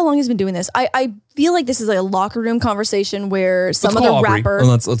 I wonder how long he's been doing this. I feel like this is like a locker room conversation where some other rapper... Well,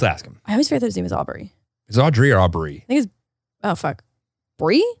 let's ask him. I always forget that his name is Aubrey. Is it Audrey or Aubrey? I think it's... Oh, fuck.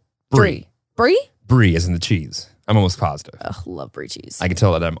 Brie? Brie. Brie? Brie is in the cheese. I'm almost positive. Ugh, love Brie cheese. I can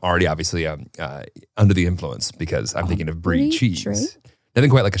tell that I'm already obviously under the influence because I'm thinking of Brie cheese. Drake?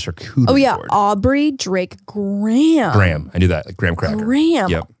 Nothing quite like a charcuterie board. Yeah. Aubrey Drake Graham. Graham. I knew that. Like graham cracker. Graham.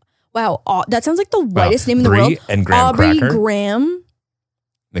 Yep. Wow. That sounds like the whitest name in the Brie world. And Graham Aubrey cracker. Graham.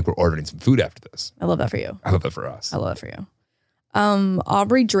 I think we're ordering some food after this. I love that for you. I love that for us. I love that for you.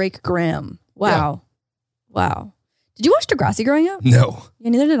 Aubrey Drake Graham. Wow. Yeah. Wow. Did you watch Degrassi growing up? No. Yeah,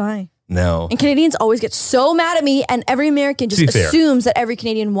 neither did I. No. And Canadians always get so mad at me, and every American just assumes that every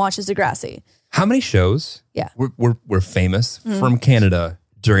Canadian watches Degrassi. How many shows were famous from Canada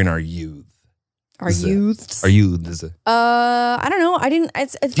during our youth? Our youths? Our youths. I don't know. I didn't. Do you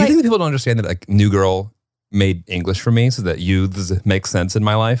think that people don't understand that like New Girl made English for me so that youths make sense in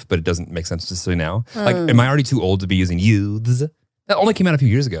my life, but it doesn't make sense to say now? Like, am I already too old to be using youths? That only came out a few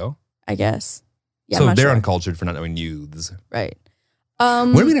years ago. I guess. Yeah, so they're uncultured for not knowing youths. Right. When are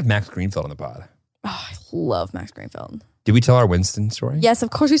we going to have Max Greenfield on the pod? Oh, I love Max Greenfield. Did we tell our Winston story? Yes, of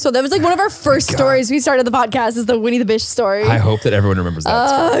course we saw. That was like one of our first stories we started the podcast is the Winnie the Bish story. I hope that everyone remembers that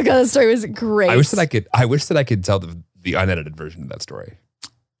story. Oh, God, that story was great. I wish that I could tell the unedited version of that story.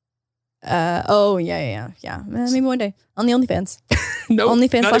 Yeah. Maybe one day on the OnlyFans. No,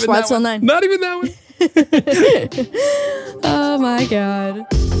 OnlyFans /WildSoul9. Not even that one. Oh my God.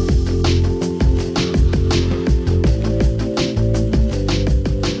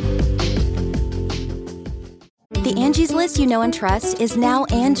 The Angie's List you know and trust is now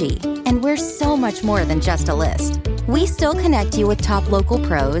Angie, and we're so much more than just a list. We still connect you with top local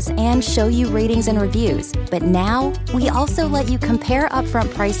pros and show you ratings and reviews. But now, we also let you compare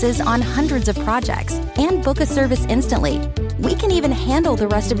upfront prices on hundreds of projects and book a service instantly. We can even handle the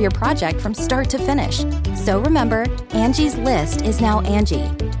rest of your project from start to finish. So remember, Angie's List is now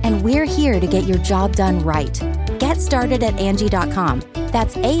Angie, and we're here to get your job done right. Get started at Angie.com.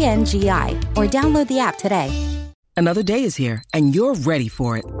 That's ANGI, or download the app today. Another day is here, and you're ready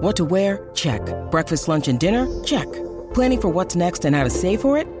for it. What to wear? Check. Breakfast, lunch, and dinner? Check. Planning for what's next and how to save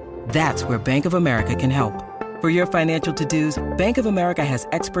for it? That's where Bank of America can help. For your financial to-dos, Bank of America has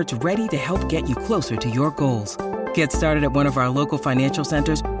experts ready to help get you closer to your goals. Get started at one of our local financial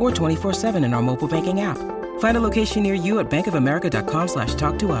centers or 24/7 in our mobile banking app. Find a location near you at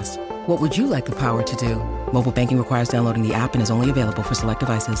bankofamerica.com/talktous. What would you like the power to do? Mobile banking requires downloading the app and is only available for select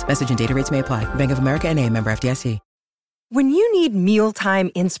devices. Message and data rates may apply. Bank of America N.A., member FDIC. When you need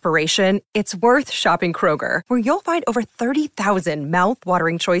mealtime inspiration, it's worth shopping Kroger, where you'll find over 30,000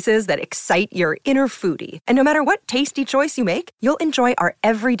 mouth-watering choices that excite your inner foodie. And no matter what tasty choice you make, you'll enjoy our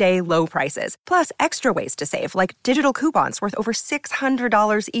everyday low prices, plus extra ways to save, like digital coupons worth over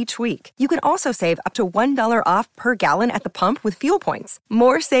 $600 each week. You can also save up to $1 off per gallon at the pump with fuel points.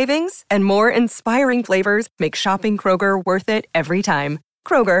 More savings and more inspiring flavors make shopping Kroger worth it every time.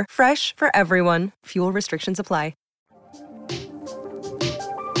 Kroger, fresh for everyone. Fuel restrictions apply.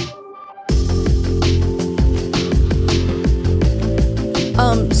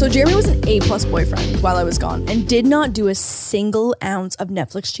 So Jeremy was an A+ boyfriend while I was gone and did not do a single ounce of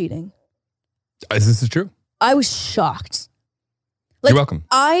Netflix cheating. This is true. I was shocked. You're welcome.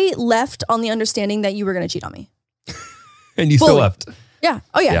 I left on the understanding that you were going to cheat on me. And you still left. Yeah.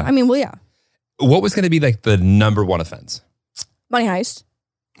 Oh, yeah. Yeah. I mean, well, yeah. What was going to be like the number one offense? Money heist.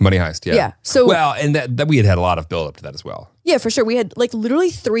 Money heist, yeah. Yeah. So, well, and that we had a lot of build up to that as well. Yeah, for sure. We had like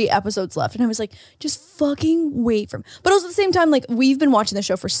literally 3 episodes left. And I was like, just fucking wait for him. But also at the same time, like we've been watching the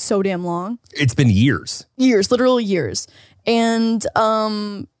show for so damn long. It's been years. Years, literal years. And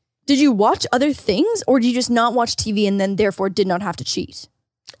did you watch other things or did you just not watch TV and then therefore did not have to cheat?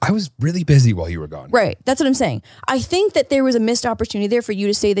 I was really busy while you were gone. Right. That's what I'm saying. I think that there was a missed opportunity there for you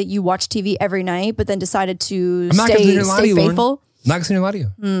to say that you watch TV every night, but then decided to stay faithful. I'm not going to lie to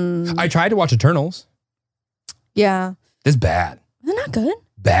you. I tried to watch Eternals. Yeah. It's bad. They're not good.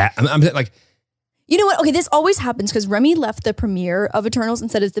 Bad. I'm like, you know what? Okay, this always happens because Remy left the premiere of Eternals and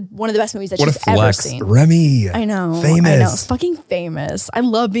said it's one of the best movies that she's ever seen. Remy. I know. Famous. I know. It's fucking famous. I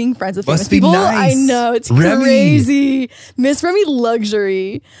love being friends with famous Must be people. nice. I know. It's Remy. crazy. Miss Remy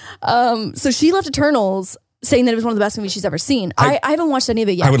luxury. So she left Eternals saying that it was one of the best movies she's ever seen. I haven't watched any of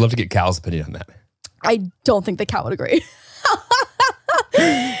it yet. I would love to get Cal's opinion on that. I don't think that Cal would agree.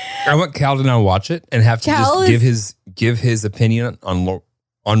 I want Cal to now watch it and have to just give his opinion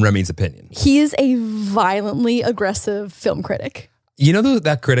on Remy's opinion. He is a violently aggressive film critic. You know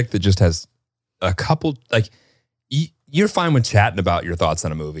that critic that just has a couple, like, you're fine with chatting about your thoughts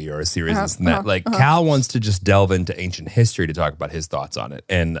on a movie or a series and that. Like, Cal wants to just delve into ancient history to talk about his thoughts on it.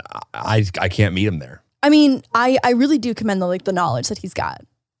 And I can't meet him there. I mean, I really do commend the knowledge that he's got.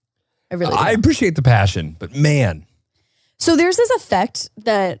 I really do. I appreciate the passion, but man. So there's this effect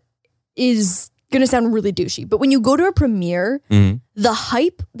that is going to sound really douchey, but when you go to a premiere, the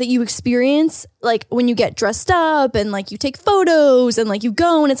hype that you experience, like when you get dressed up and like you take photos and like you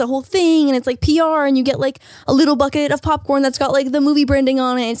go and it's a whole thing and it's like PR and you get like a little bucket of popcorn that's got like the movie branding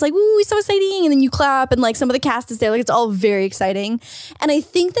on it. It's like, ooh, it's so exciting. And then you clap and like some of the cast is there. Like it's all very exciting. And I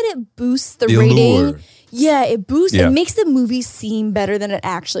think that it boosts the rating. Allure. Yeah, it boosts, it makes the movie seem better than it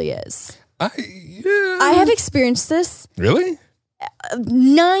actually is. I have experienced this. Really?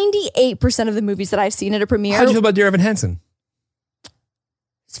 98% of the movies that I've seen at a premiere. How'd you feel about Dear Evan Hansen?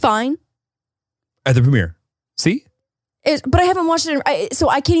 It's fine. At the premiere. See? But I haven't watched it. So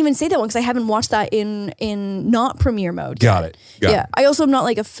I can't even say that one because I haven't watched that in not premiere mode. Got it. Yeah. I also am not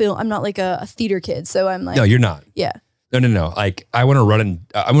like I'm not like a theater kid. So I'm like. No, you're not. Yeah. No. Like I want to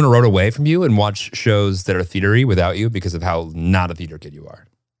run away from you and watch shows that are theatery without you because of how not a theater kid you are.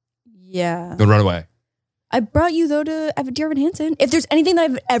 Yeah. Don't run away. I brought you though to Dear Evan Hansen. If there's anything that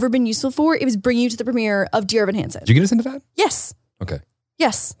I've ever been useful for, it was bringing you to the premiere of Dear Evan Hansen. Did you get us into that? Yes. Okay.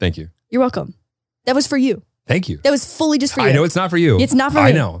 Yes. Thank you. You're welcome. That was for you. Thank you. That was fully just for you. I know it's not for you. It's not for me.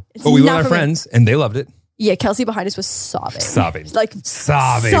 I know. It's but we were not our for me. friends and they loved it. Yeah, Kelsey behind us was sobbing. Like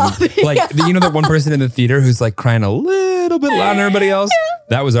sobbing. Sobbing. Like, you know that one person in the theater who's like crying a little bit louder than everybody else?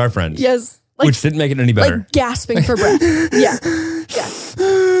 That was our friend. Yes. Like, which didn't make it any better. Like gasping for breath. Yeah.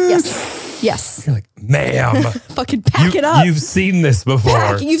 Yes. Yes. You're like, ma'am. Fucking pack it up. You've seen this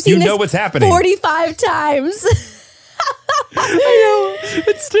before. You've seen this know what's happening. 45 times. I know,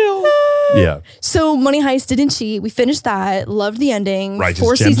 but still. Yeah. So Money Heist didn't cheat. We finished that. Loved the ending. Righteous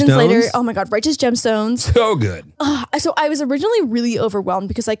 4 seasons Gemstones? later. Oh my God. Righteous Gemstones. So good. So I was originally really overwhelmed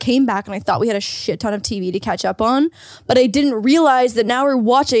because I came back and I thought we had a shit ton of TV to catch up on, but I didn't realize that now we're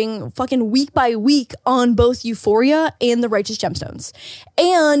watching fucking week by week on both Euphoria and The Righteous Gemstones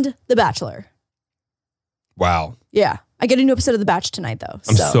and The Bachelor. Wow. Yeah. I get a new episode of The Batch tonight though.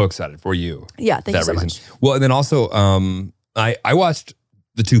 I'm so excited for you. Yeah. Thank you so much. Well, and then also, I watched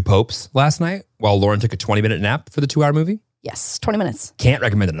The Two Popes last night while Lauren took a 20-minute nap for the 2-hour movie. Yes. 20 minutes. Can't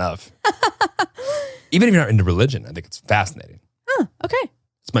recommend it enough. Even if you're not into religion, I think it's fascinating. Huh. Okay.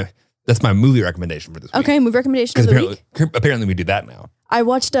 That's my movie recommendation for this week. Okay. Movie recommendation of the week. Apparently we do that now. I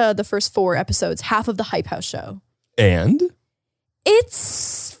watched the first 4 episodes, half of the Hype House show. And?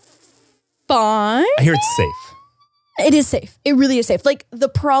 It's fine. I hear it's safe. It is safe. It really is safe. Like the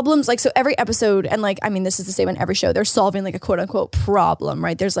problems, like, so every episode, and like, I mean, this is the same on every show, they're solving like a quote unquote problem,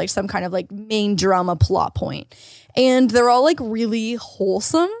 right? There's like some kind of like main drama plot point. And they're all like really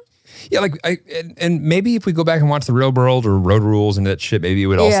wholesome. Yeah, like, and maybe if we go back and watch The Real World or Road Rules and that shit, maybe it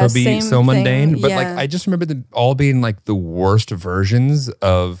would also be so mundane. But like, I just remember them all being like the worst versions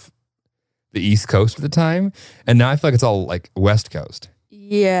of the East Coast at the time. And now I feel like it's all like West Coast.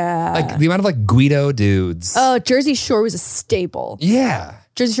 Yeah. Like the amount of like Guido dudes. Oh, Jersey Shore was a staple. Yeah.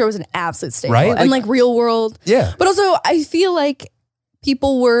 Jersey Shore was an absolute staple. Right? And like Real World. Yeah. But also I feel like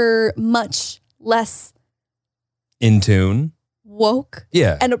people were much less in tune. Woke.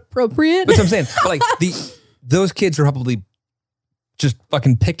 Yeah. And appropriate. That's what I'm saying. But like those kids are probably just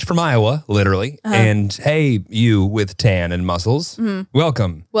fucking picked from Iowa, literally. And hey, you with tan and muscles,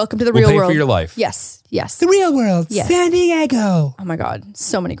 welcome. Welcome to the We'll real pay world. for your life. Yes. Yes. The Real World. Yes. San Diego. Oh my God.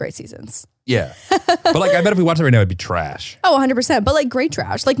 So many great seasons. Yeah. But like, I bet if we watched it right now, it'd be trash. Oh, 100%. But like great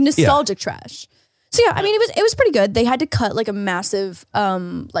trash, like nostalgic trash. So yeah, I mean, it was pretty good. They had to cut like a massive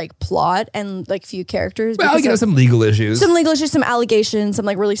like plot and like few characters. Well, you know, some legal issues. Some legal issues, some allegations, some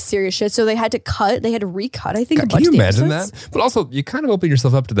like really serious shit. So they had to recut, I think, God, a bunch can you of the imagine episodes. that? But also, you kind of open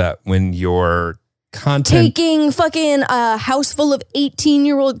yourself up to that when your content... Taking fucking a house full of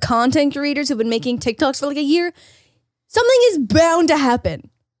 18-year-old content creators who've been making TikToks for like a year. Something is bound to happen.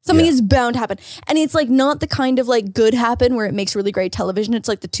 Something is bound to happen. And it's like not the kind of like good happen where it makes really great television. It's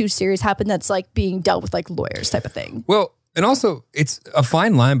like the too serious happen that's like being dealt with like lawyers type of thing. Well, and also it's a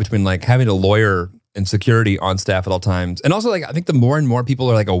fine line between like having a lawyer and security on staff at all times. And also like, I think the more and more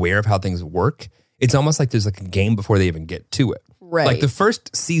people are like aware of how things work, it's almost like there's like a game before they even get to it. Right. Like the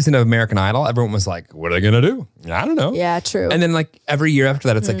first season of American Idol, everyone was like, what are they going to do? I don't know. Yeah, true. And then like every year after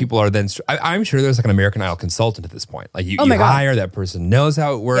that, it's like people are then, I'm sure there's like an American Idol consultant at this point. Like you hire, that person knows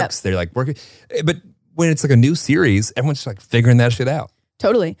how it works. They're like working. But when it's like a new series, everyone's just like figuring that shit out.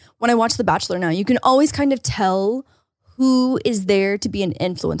 Totally. When I watch The Bachelor now, you can always kind of tell who is there to be an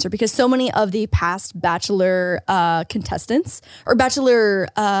influencer because so many of the past Bachelor contestants or Bachelor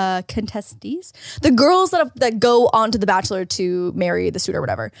contestees, the girls that go on to The Bachelor to marry the suitor or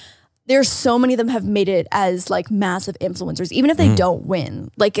whatever, there's so many of them have made it as like massive influencers, even if they don't win.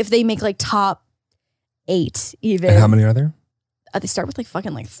 Like if they make like top 8 even. And how many are there? They start with like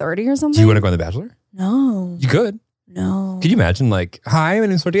fucking like 30 or something. Do you want to go on The Bachelor? No. You could. No. Could you imagine like, hi, my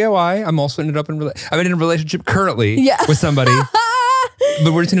name's DIY. I'm also ended up in a relationship currently with somebody.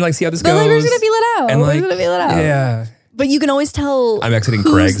 But we're just gonna like see how this goes. Like, we're just gonna feel it out. And We're like, gonna feel it out. Yeah. But you can always tell I'm exiting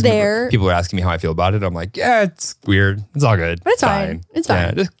who's Craig's. there. People are asking me how I feel about it. I'm like, yeah, it's weird. It's all good. But it's fine. It's fine.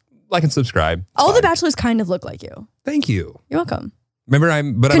 Yeah, just like and subscribe. It's All fine. the Bachelors kind of look like you. Thank you. You're welcome. Remember,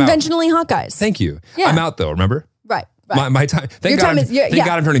 I'm out. Conventionally hot guys. Thank you. Yeah. I'm out though. Remember. Right. Right. My time. Thank Your God. time is- yeah, Thank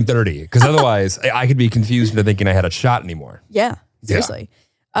God I'm turning 30 because otherwise I could be confused into thinking I had a shot anymore. Yeah. Seriously.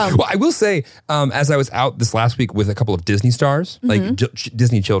 Well, I will say, as I was out this last week with a couple of Disney stars, like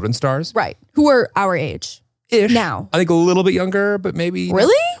Disney children stars, Right. Who are our age ish. now? I think a little bit younger, but maybe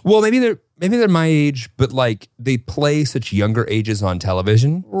Really? Well, maybe they're my age, but like they play such younger ages on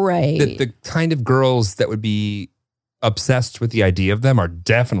television. Right. That the kind of girls that would be obsessed with the idea of them are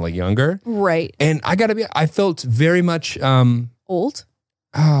definitely younger. Right. And I felt very much Old?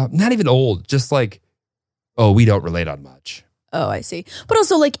 not even old, just like, oh, we don't relate on much. Oh, I see. But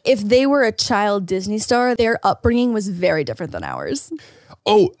also, like, if they were a child Disney star, their upbringing was very different than ours.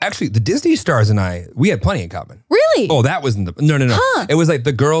 Oh, actually, the Disney stars and we had plenty in common. Really? Oh, that wasn't no. Huh. It was like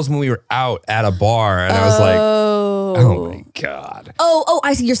the girls when we were out at a bar, and I was like, oh my God. Oh,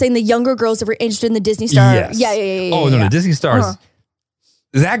 I see. You're saying the younger girls that were interested in the Disney star. Yes. Yeah. Oh, no, yeah. the Disney stars.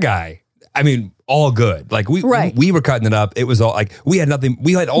 That guy, I mean, all good. Like we were cutting it up. It was all like we had nothing.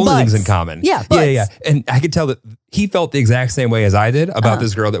 We had only things in common. Yeah, yeah. And I could tell that he felt the exact same way as I did about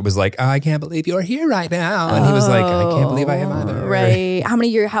this girl that was like, oh, I can't believe you're here right now. And he was like, I can't believe I am either. Right.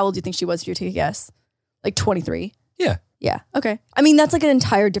 How old do you think she was if you take a guess? Like 23? Yeah. Yeah. Okay. I mean, that's like an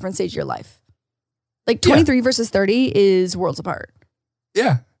entire different stage of your life. Like 23 versus 30 is worlds apart.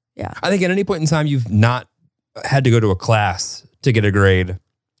 Yeah. Yeah. I think at any point in time, you've not had to go to a class to get a grade.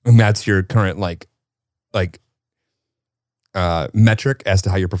 And that's your current metric as to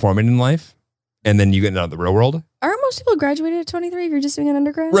how you're performing in life. And then you get into the real world. Aren't most people graduated at 23 if you're just doing an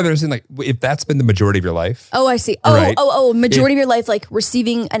undergrad? Right, but I'm saying like if that's been the majority of your life. Oh, I see. Majority of your life, like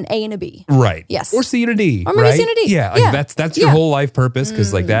receiving an A and a B. Right. Yes. Or C and a D. Or maybe right? C and a D. Yeah. Like that's your whole life purpose.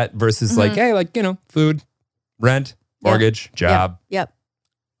 Because like that versus like, hey, like, food, rent, mortgage, job. Yep.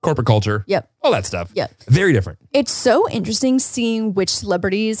 Corporate culture. Yep. All that stuff. Yep. Very different. It's so interesting seeing which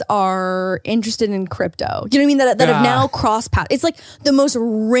celebrities are interested in crypto. You know what I mean? That have now crossed paths. It's like the most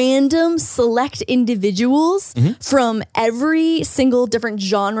random select individuals from every single different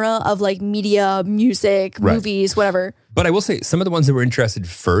genre of like media, music, movies, whatever. But I will say some of the ones that were interested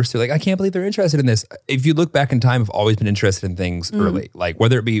first, they're like, I can't believe they're interested in this. If you look back in time, have always been interested in things early, like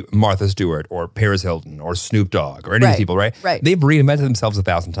whether it be Martha Stewart or Paris Hilton or Snoop Dogg or any of these people, right? Right. They've reinvented themselves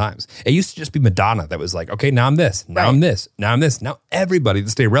 1,000 times. It used to just be Madonna that was like, okay, now I'm this, now I'm this, now I'm this. Now everybody to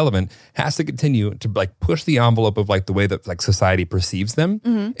stay relevant has to continue to like push the envelope of like the way that like society perceives them.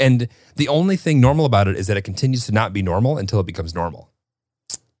 And the only thing normal about it is that it continues to not be normal until it becomes normal.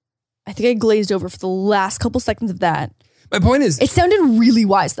 I think I glazed over for the last couple seconds of that. My point is, it sounded really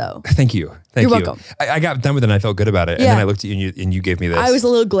wise though. Thank you. You're welcome. I got done with it and I felt good about it. And then I looked at you and you gave me this. I was a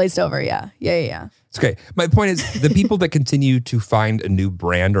little glazed over. Yeah. It's okay. My point is the people that continue to find a new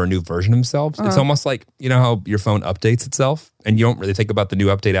brand or a new version of themselves, it's almost like, you know how your phone updates itself and you don't really think about the new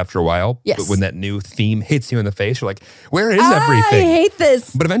update after a while. Yes. But when that new theme hits you in the face, you're like, where is everything? I hate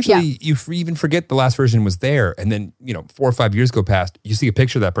this. But eventually you even forget the last version was there. And then, 4 or 5 years go past, you see a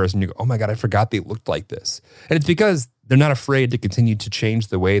picture of that person, you go, oh my God, I forgot they looked like this. And it's because they're not afraid to continue to change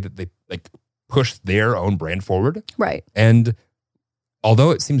the way that they like push their own brand forward. Right. And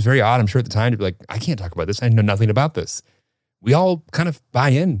although it seems very odd, I'm sure at the time to be like, I can't talk about this. I know nothing about this. We all kind of buy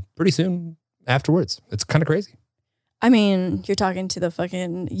in pretty soon afterwards. It's kind of crazy. I mean, you're talking to the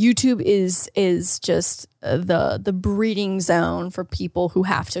fucking YouTube is just the breeding zone for people who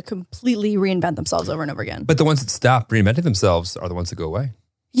have to completely reinvent themselves over and over again. But the ones that stop reinventing themselves are the ones that go away.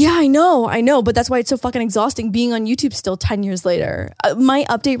 Yeah, I know. But that's why it's so fucking exhausting being on YouTube still 10 years later. My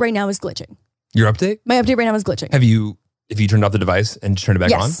update right now is glitching. Your update? My update right now is glitching. Have you turned off the device and turned it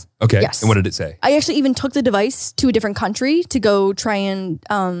back on? Okay. Yes. And what did it say? I actually even took the device to a different country to go try and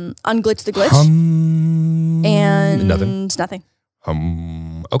unglitch the glitch. And nothing.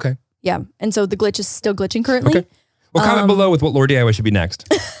 Okay. Yeah. And so the glitch is still glitching currently. Okay. Well, comment below with what Lord DIY should be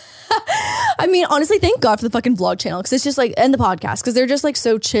next. I mean, honestly, thank God for the fucking vlog channel because it's just like, and the podcast because they're just like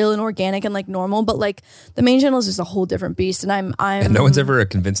so chill and organic and like normal. But like the main channel is just a whole different beast. And I'm and no one's ever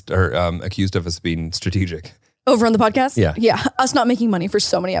convinced or accused of us being strategic. Over on the podcast? Yeah. Yeah. Us not making money for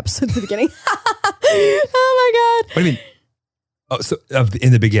so many episodes at the beginning. Oh my God. What do you mean? Oh, so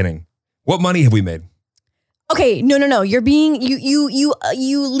in the beginning, what money have we made? Okay, no. You're being you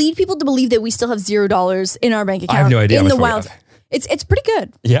lead people to believe that we still have $0 in our bank account. I have no idea. In the wild. It's pretty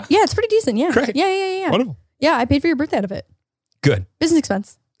good. Yeah. Yeah, it's pretty decent. Yeah. Great. Yeah. Wonderful. Yeah, I paid for your birthday out of it. Good. Business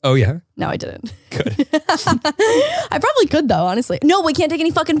expense. Oh yeah. No, I didn't. Good. I probably could though, honestly. No, we can't take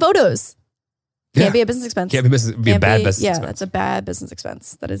any fucking photos. Can't be a business expense. Can't be a bad business expense. Yeah, that's a bad business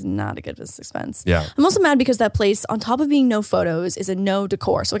expense. That is not a good business expense. Yeah. I'm also mad because that place, on top of being no photos, is a no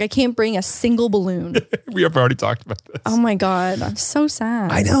decor. So like I can't bring a single balloon. We have already talked about this. Oh my God. I'm so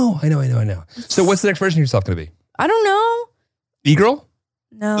sad. I know. So what's the next version of yourself going to be? I don't know. E-girl?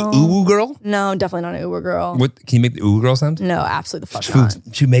 No. Ooh girl? No, definitely not an Uber girl. What can you make the ooh girl sound? No, absolutely the fuck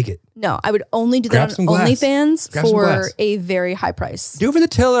not. Should make it. No, I would only do that on OnlyFans for a very high price. Do it for the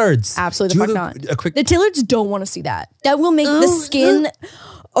Tillards. Absolutely the fuck not. The Tillards don't want to see that. That will make the skin.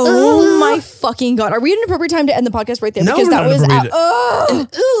 Oh my fucking God. Are we at an appropriate time to end the podcast right there? No, because that was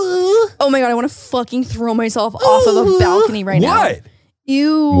oh my God, I want to fucking throw myself off of a balcony right now. What?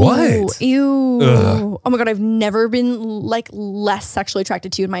 Ew. What? Ew. Ugh. Oh my God, I've never been like less sexually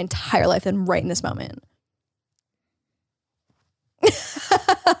attracted to you in my entire life than right in this moment.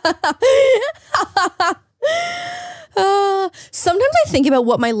 Sometimes I think about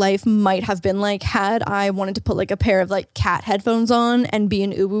what my life might have been like had I wanted to put like a pair of like cat headphones on and be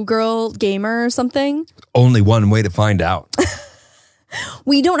an uwu girl gamer or something. Only one way to find out.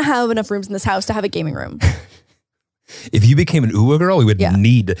 We don't have enough rooms in this house to have a gaming room. If you became an Uwa girl, we would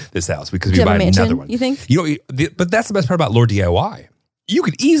need this house because we buy another one. You think? But that's the best part about Lord DIY. You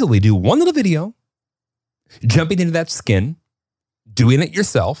could easily do one little video, jumping into that skin, doing it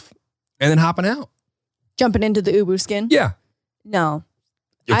yourself, and then hopping out. Jumping into the Ubu skin? Yeah. No.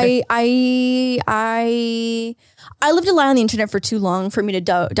 Okay. I lived a lie on the internet for too long for me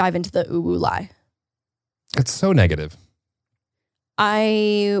to dive into the Ubu lie. It's so negative.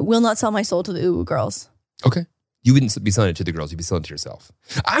 I will not sell my soul to the Ubu girls. Okay. You wouldn't be selling it to the girls. You'd be selling it to yourself.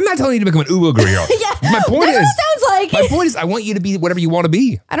 I'm not telling you to become an Ubu girl. Yeah, my point that's is, what it sounds like. My point is, I want you to be whatever you want to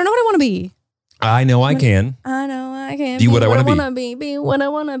be. I don't know what I want to be. I know I can. I know I can. Be what I want to be. Be what I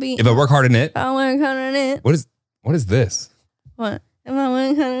want to be. If I work hard in it. I work hard in it. What is this? What? If I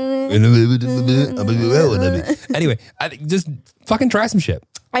work hard in it. Anyway, I think just fucking try some shit.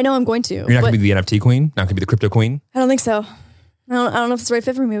 I know I'm going to. You're not going to be the NFT queen? Not going to be the crypto queen? I don't think so. I don't know if it's the right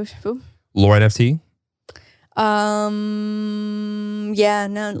fit for me. Lore NFT? Yeah,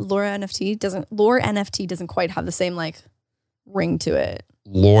 no, Lore NFT doesn't quite have the same like ring to it.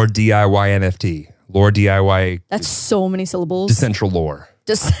 Lore DIY NFT. Lore DIY. That's so many syllables. Decentral lore.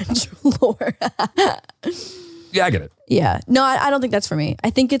 Decentral lore. Yeah, I get it. Yeah. No, I don't think that's for me. I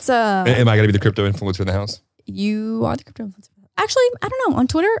think it's Am I going to be the crypto influencer in the house? You are the crypto influencer. Actually, I don't know. On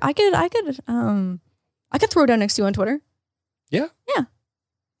Twitter, I could throw down next to you on Twitter. Yeah. Yeah.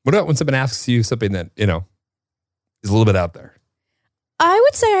 What about when someone asks you something that, is a little bit out there? I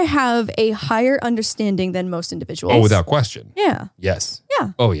would say I have a higher understanding than most individuals. Oh, without question. Yeah. Yes.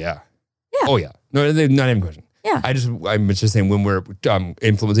 Yeah. Oh, yeah. Yeah. Oh, yeah. No, not even a question. Yeah. I'm just saying when we're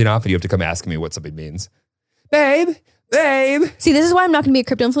influencing off and you have to come ask me what something means. Babe. See, this is why I'm not going to be a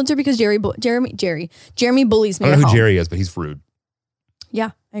crypto influencer because Jeremy bullies me. I don't know at who home. Jerry is, but he's rude.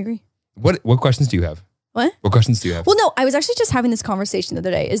 Yeah, I agree. What questions do you have? What questions do you have? Well, no, I was actually just having this conversation the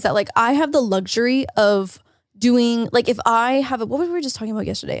other day. Is that like I have the luxury of doing like if I have what were we just talking about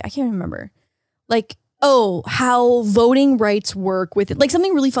yesterday? I can't remember. Like, how voting rights work with it, like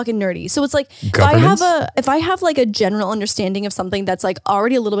something really fucking nerdy. So it's like if I have like a general understanding of something that's like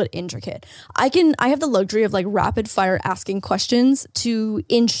already a little bit intricate, I have the luxury of like rapid fire asking questions to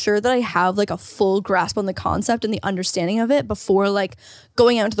ensure that I have like a full grasp on the concept and the understanding of it before like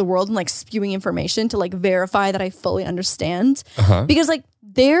going out into the world and like spewing information to like verify that I fully understand. Because like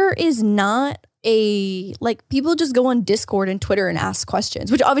there is not people just go on Discord and Twitter and ask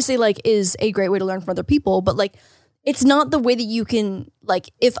questions, which obviously like is a great way to learn from other people, but like it's not the way that you can like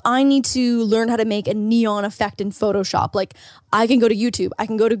if I need to learn how to make a neon effect in Photoshop, like I can go to YouTube, I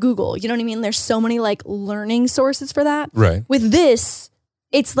can go to Google, you know what I mean? There's so many like learning sources for that. Right. With this,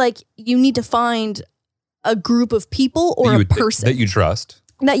 it's like you need to find a group of people or a person that you trust.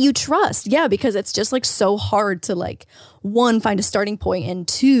 Yeah, because it's just like so hard to like one, find a starting point, and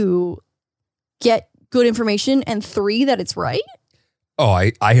two, get good information, and three, that it's right. Oh,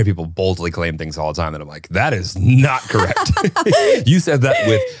 I hear people boldly claim things all the time that I'm like, that is not correct. You said that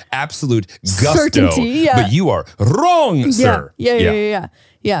with absolute gusto, certainty, yeah. But you are wrong, sir. Yeah.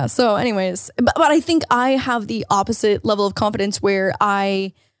 So anyways, but I think I have the opposite level of confidence where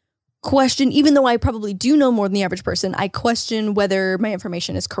I question, even though I probably do know more than the average person, I question whether my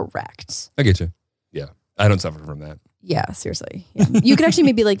information is correct. I get you. Yeah. I don't suffer from that. Yeah, seriously. Yeah. You could actually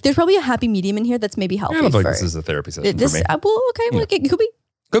maybe like, there's probably a happy medium in here that's maybe healthy. I don't think this is a therapy session for me. It could be.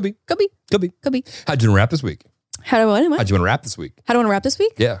 Could be. How'd you want to wrap this week? How'd you want to wrap this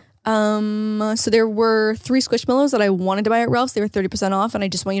week? Yeah. So there were 3 Squishmallows that I wanted to buy at Ralph's. They were 30% off, and I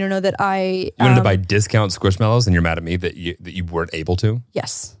just want you to know that You wanted to buy discount Squishmallows, and you're mad at me that you weren't able to?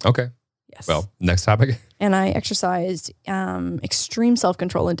 Yes. Okay. Yes. Well, next topic. And I exercised extreme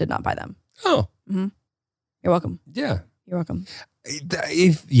self-control and did not buy them. Oh. Mm-hmm. You're welcome. Yeah. You're welcome.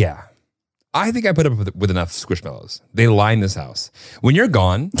 I think I put up with enough Squishmallows. They line this house. When you're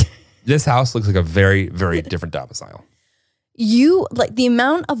gone, this house looks like a very, very different domicile. You like the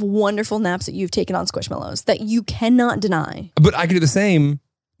amount of wonderful naps that you've taken on Squishmallows that you cannot deny. But I could do the same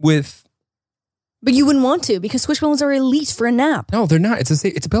with. But you wouldn't want to because Squishmallows are elite for a nap. No, they're not.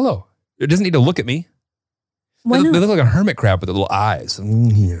 It's a pillow. It doesn't need to look at me. Why not? They look like a hermit crab with the little eyes.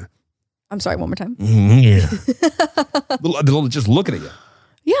 I'm sorry, one more time. Yeah. They're just looking at you.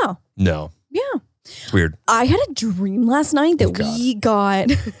 Yeah. No. Yeah. It's weird. I had a dream last night that we got.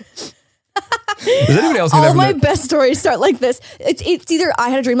 Does anybody else all of my best stories start like this? It's either I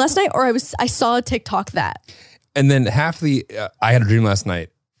had a dream last night or I saw a TikTok that. And then half the I had a dream last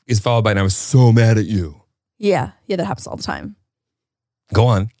night is followed by and I was so mad at you. Yeah, that happens all the time. Go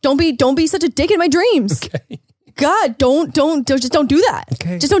on. Don't be such a dick in my dreams. Okay. God, don't just don't do that.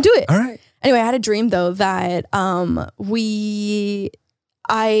 Okay. Just don't do it. All right. Anyway, I had a dream though that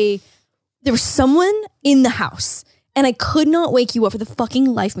there was someone in the house And I could not wake you up for the fucking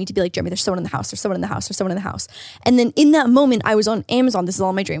life of me to be like, Jeremy, there's someone in the house. There's someone in the house. There's someone in the house. And then in that moment, I was on Amazon. This is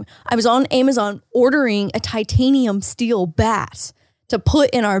all my dream. I was on Amazon ordering a titanium steel bat to put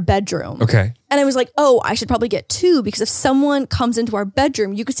in our bedroom. Okay. And I was like, oh, I should probably get two because if someone comes into our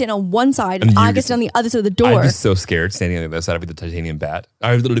bedroom, you could stand on one side and I could stand on the other side of the door. I'd be so scared standing on the other side of the titanium bat.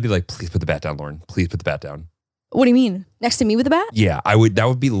 I would literally be like, please put the bat down, Lauren. Please put the bat down. What do you mean? Next to me with a bat? Yeah, I would. That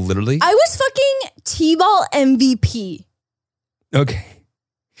would be literally. I was fucking T-ball MVP. Okay.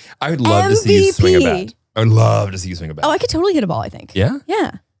 I would love to see you swing a bat. I would love to see you swing a bat. Oh, I could totally hit a ball, I think. Yeah?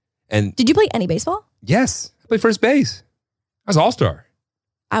 Yeah. And did you play any baseball? yes, I played first base. I was all-star.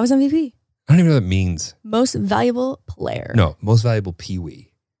 I was MVP. I don't even know what that means. Most valuable player. No, most valuable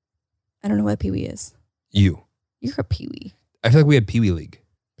peewee. I don't know what a peewee is. You. You're a peewee. I feel like we had Pee-wee League.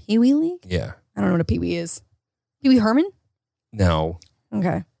 Peewee League? Yeah. I don't know what a peewee is. Pee-wee Herman? No.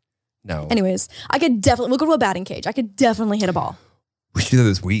 Okay. No. Anyways, I could definitely, we'll go to a batting cage. I could definitely hit a ball. We should do that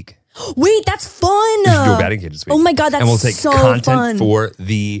this week. Wait, that's fun. We should do a batting cage this week. Oh my God, that's so fun. And we'll take content for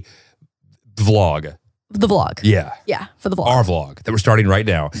the vlog. The vlog. Yeah. Yeah, for the vlog. Our vlog that we're starting right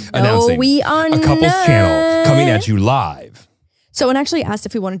now. No, announcing we are a couple's channel coming at you live. Someone actually asked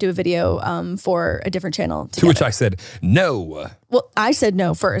if we want to do a video for a different channel together. To which I said, no. Well, I said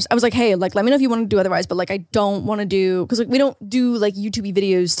no first. I was like, hey, like, let me know if you want to do otherwise, but like, I don't want to do, because like, we don't do like YouTube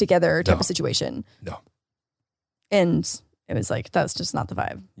videos together type of situation. No. And it was like, that's just not the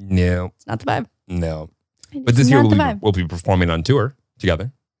vibe. No. It's not the vibe. No. It's But this year not we'll be performing on tour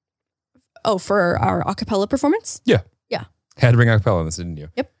together. Oh, for our a cappella performance? Yeah. Yeah. Had to bring acapella in this, didn't you?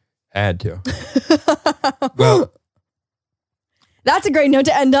 Yep. Had to. Well, that's a great note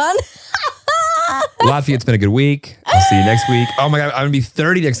to end on. Latvia, it's been a good week. I'll see you next week. Oh my God, I'm going to be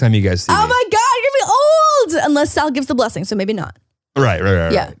 30 next time you guys see me. Oh my God, you're going to be old. Unless Sal gives the blessing, so maybe not. Right.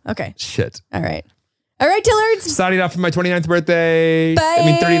 Yeah, okay. Shit. All right, Tillards. Signing off for my 29th birthday. Bye. I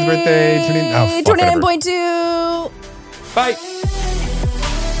mean, 30th birthday. 29.2. Bye.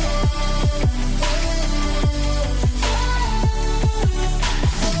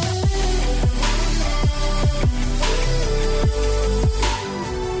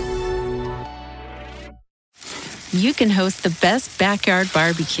 You can host the best backyard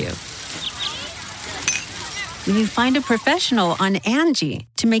barbecue when you find a professional on Angie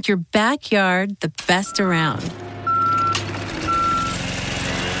to make your backyard the best around.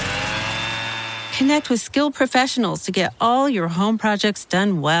 Connect with skilled professionals to get all your home projects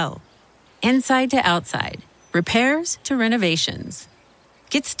done well. Inside to outside, repairs to renovations.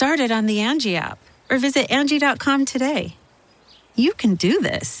 Get started on the Angie app or visit Angie.com today. You can do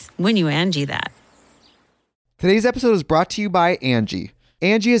this when you Angie that. Today's episode is brought to you by Angie.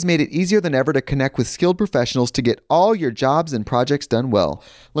 Angie has made it easier than ever to connect with skilled professionals to get all your jobs and projects done well.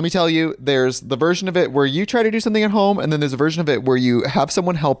 Let me tell you, there's the version of it where you try to do something at home, and then there's a version of it where you have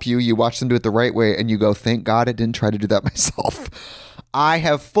someone help you, you watch them do it the right way, and you go, thank God I didn't try to do that myself. I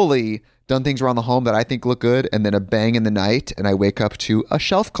have fully done things around the home that I think look good, and then a bang in the night, and I wake up to a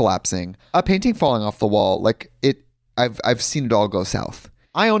shelf collapsing, a painting falling off the wall. I've seen it all go south.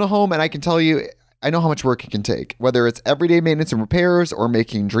 I own a home, and I can tell you, I know how much work it can take. Whether it's everyday maintenance and repairs or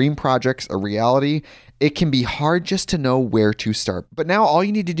making dream projects a reality, it can be hard just to know where to start. But now all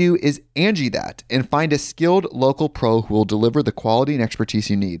you need to do is Angie that and find a skilled local pro who will deliver the quality and expertise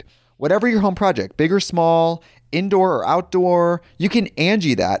you need. Whatever your home project, big or small, indoor or outdoor, you can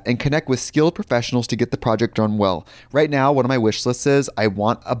Angie that and connect with skilled professionals to get the project done well. Right now, one of my wish lists is I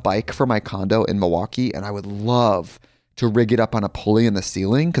want a bike for my condo in Milwaukee, and I would love to rig it up on a pulley in the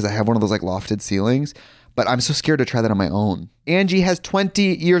ceiling because I have one of those like lofted ceilings, but I'm so scared to try that on my own. Angie has 20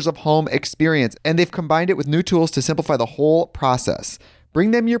 years of home experience, and they've combined it with new tools to simplify the whole process.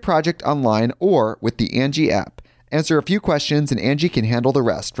 Bring them your project online or with the Angie app. Answer a few questions and Angie can handle the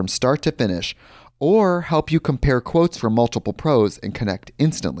rest from start to finish, or help you compare quotes from multiple pros and connect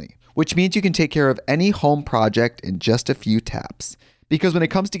instantly, which means you can take care of any home project in just a few taps. Because when it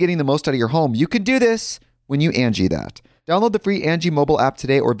comes to getting the most out of your home, you can do this when you Angie that. Download the free Angie mobile app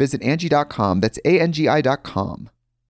today or visit Angie.com. That's ANGI.com.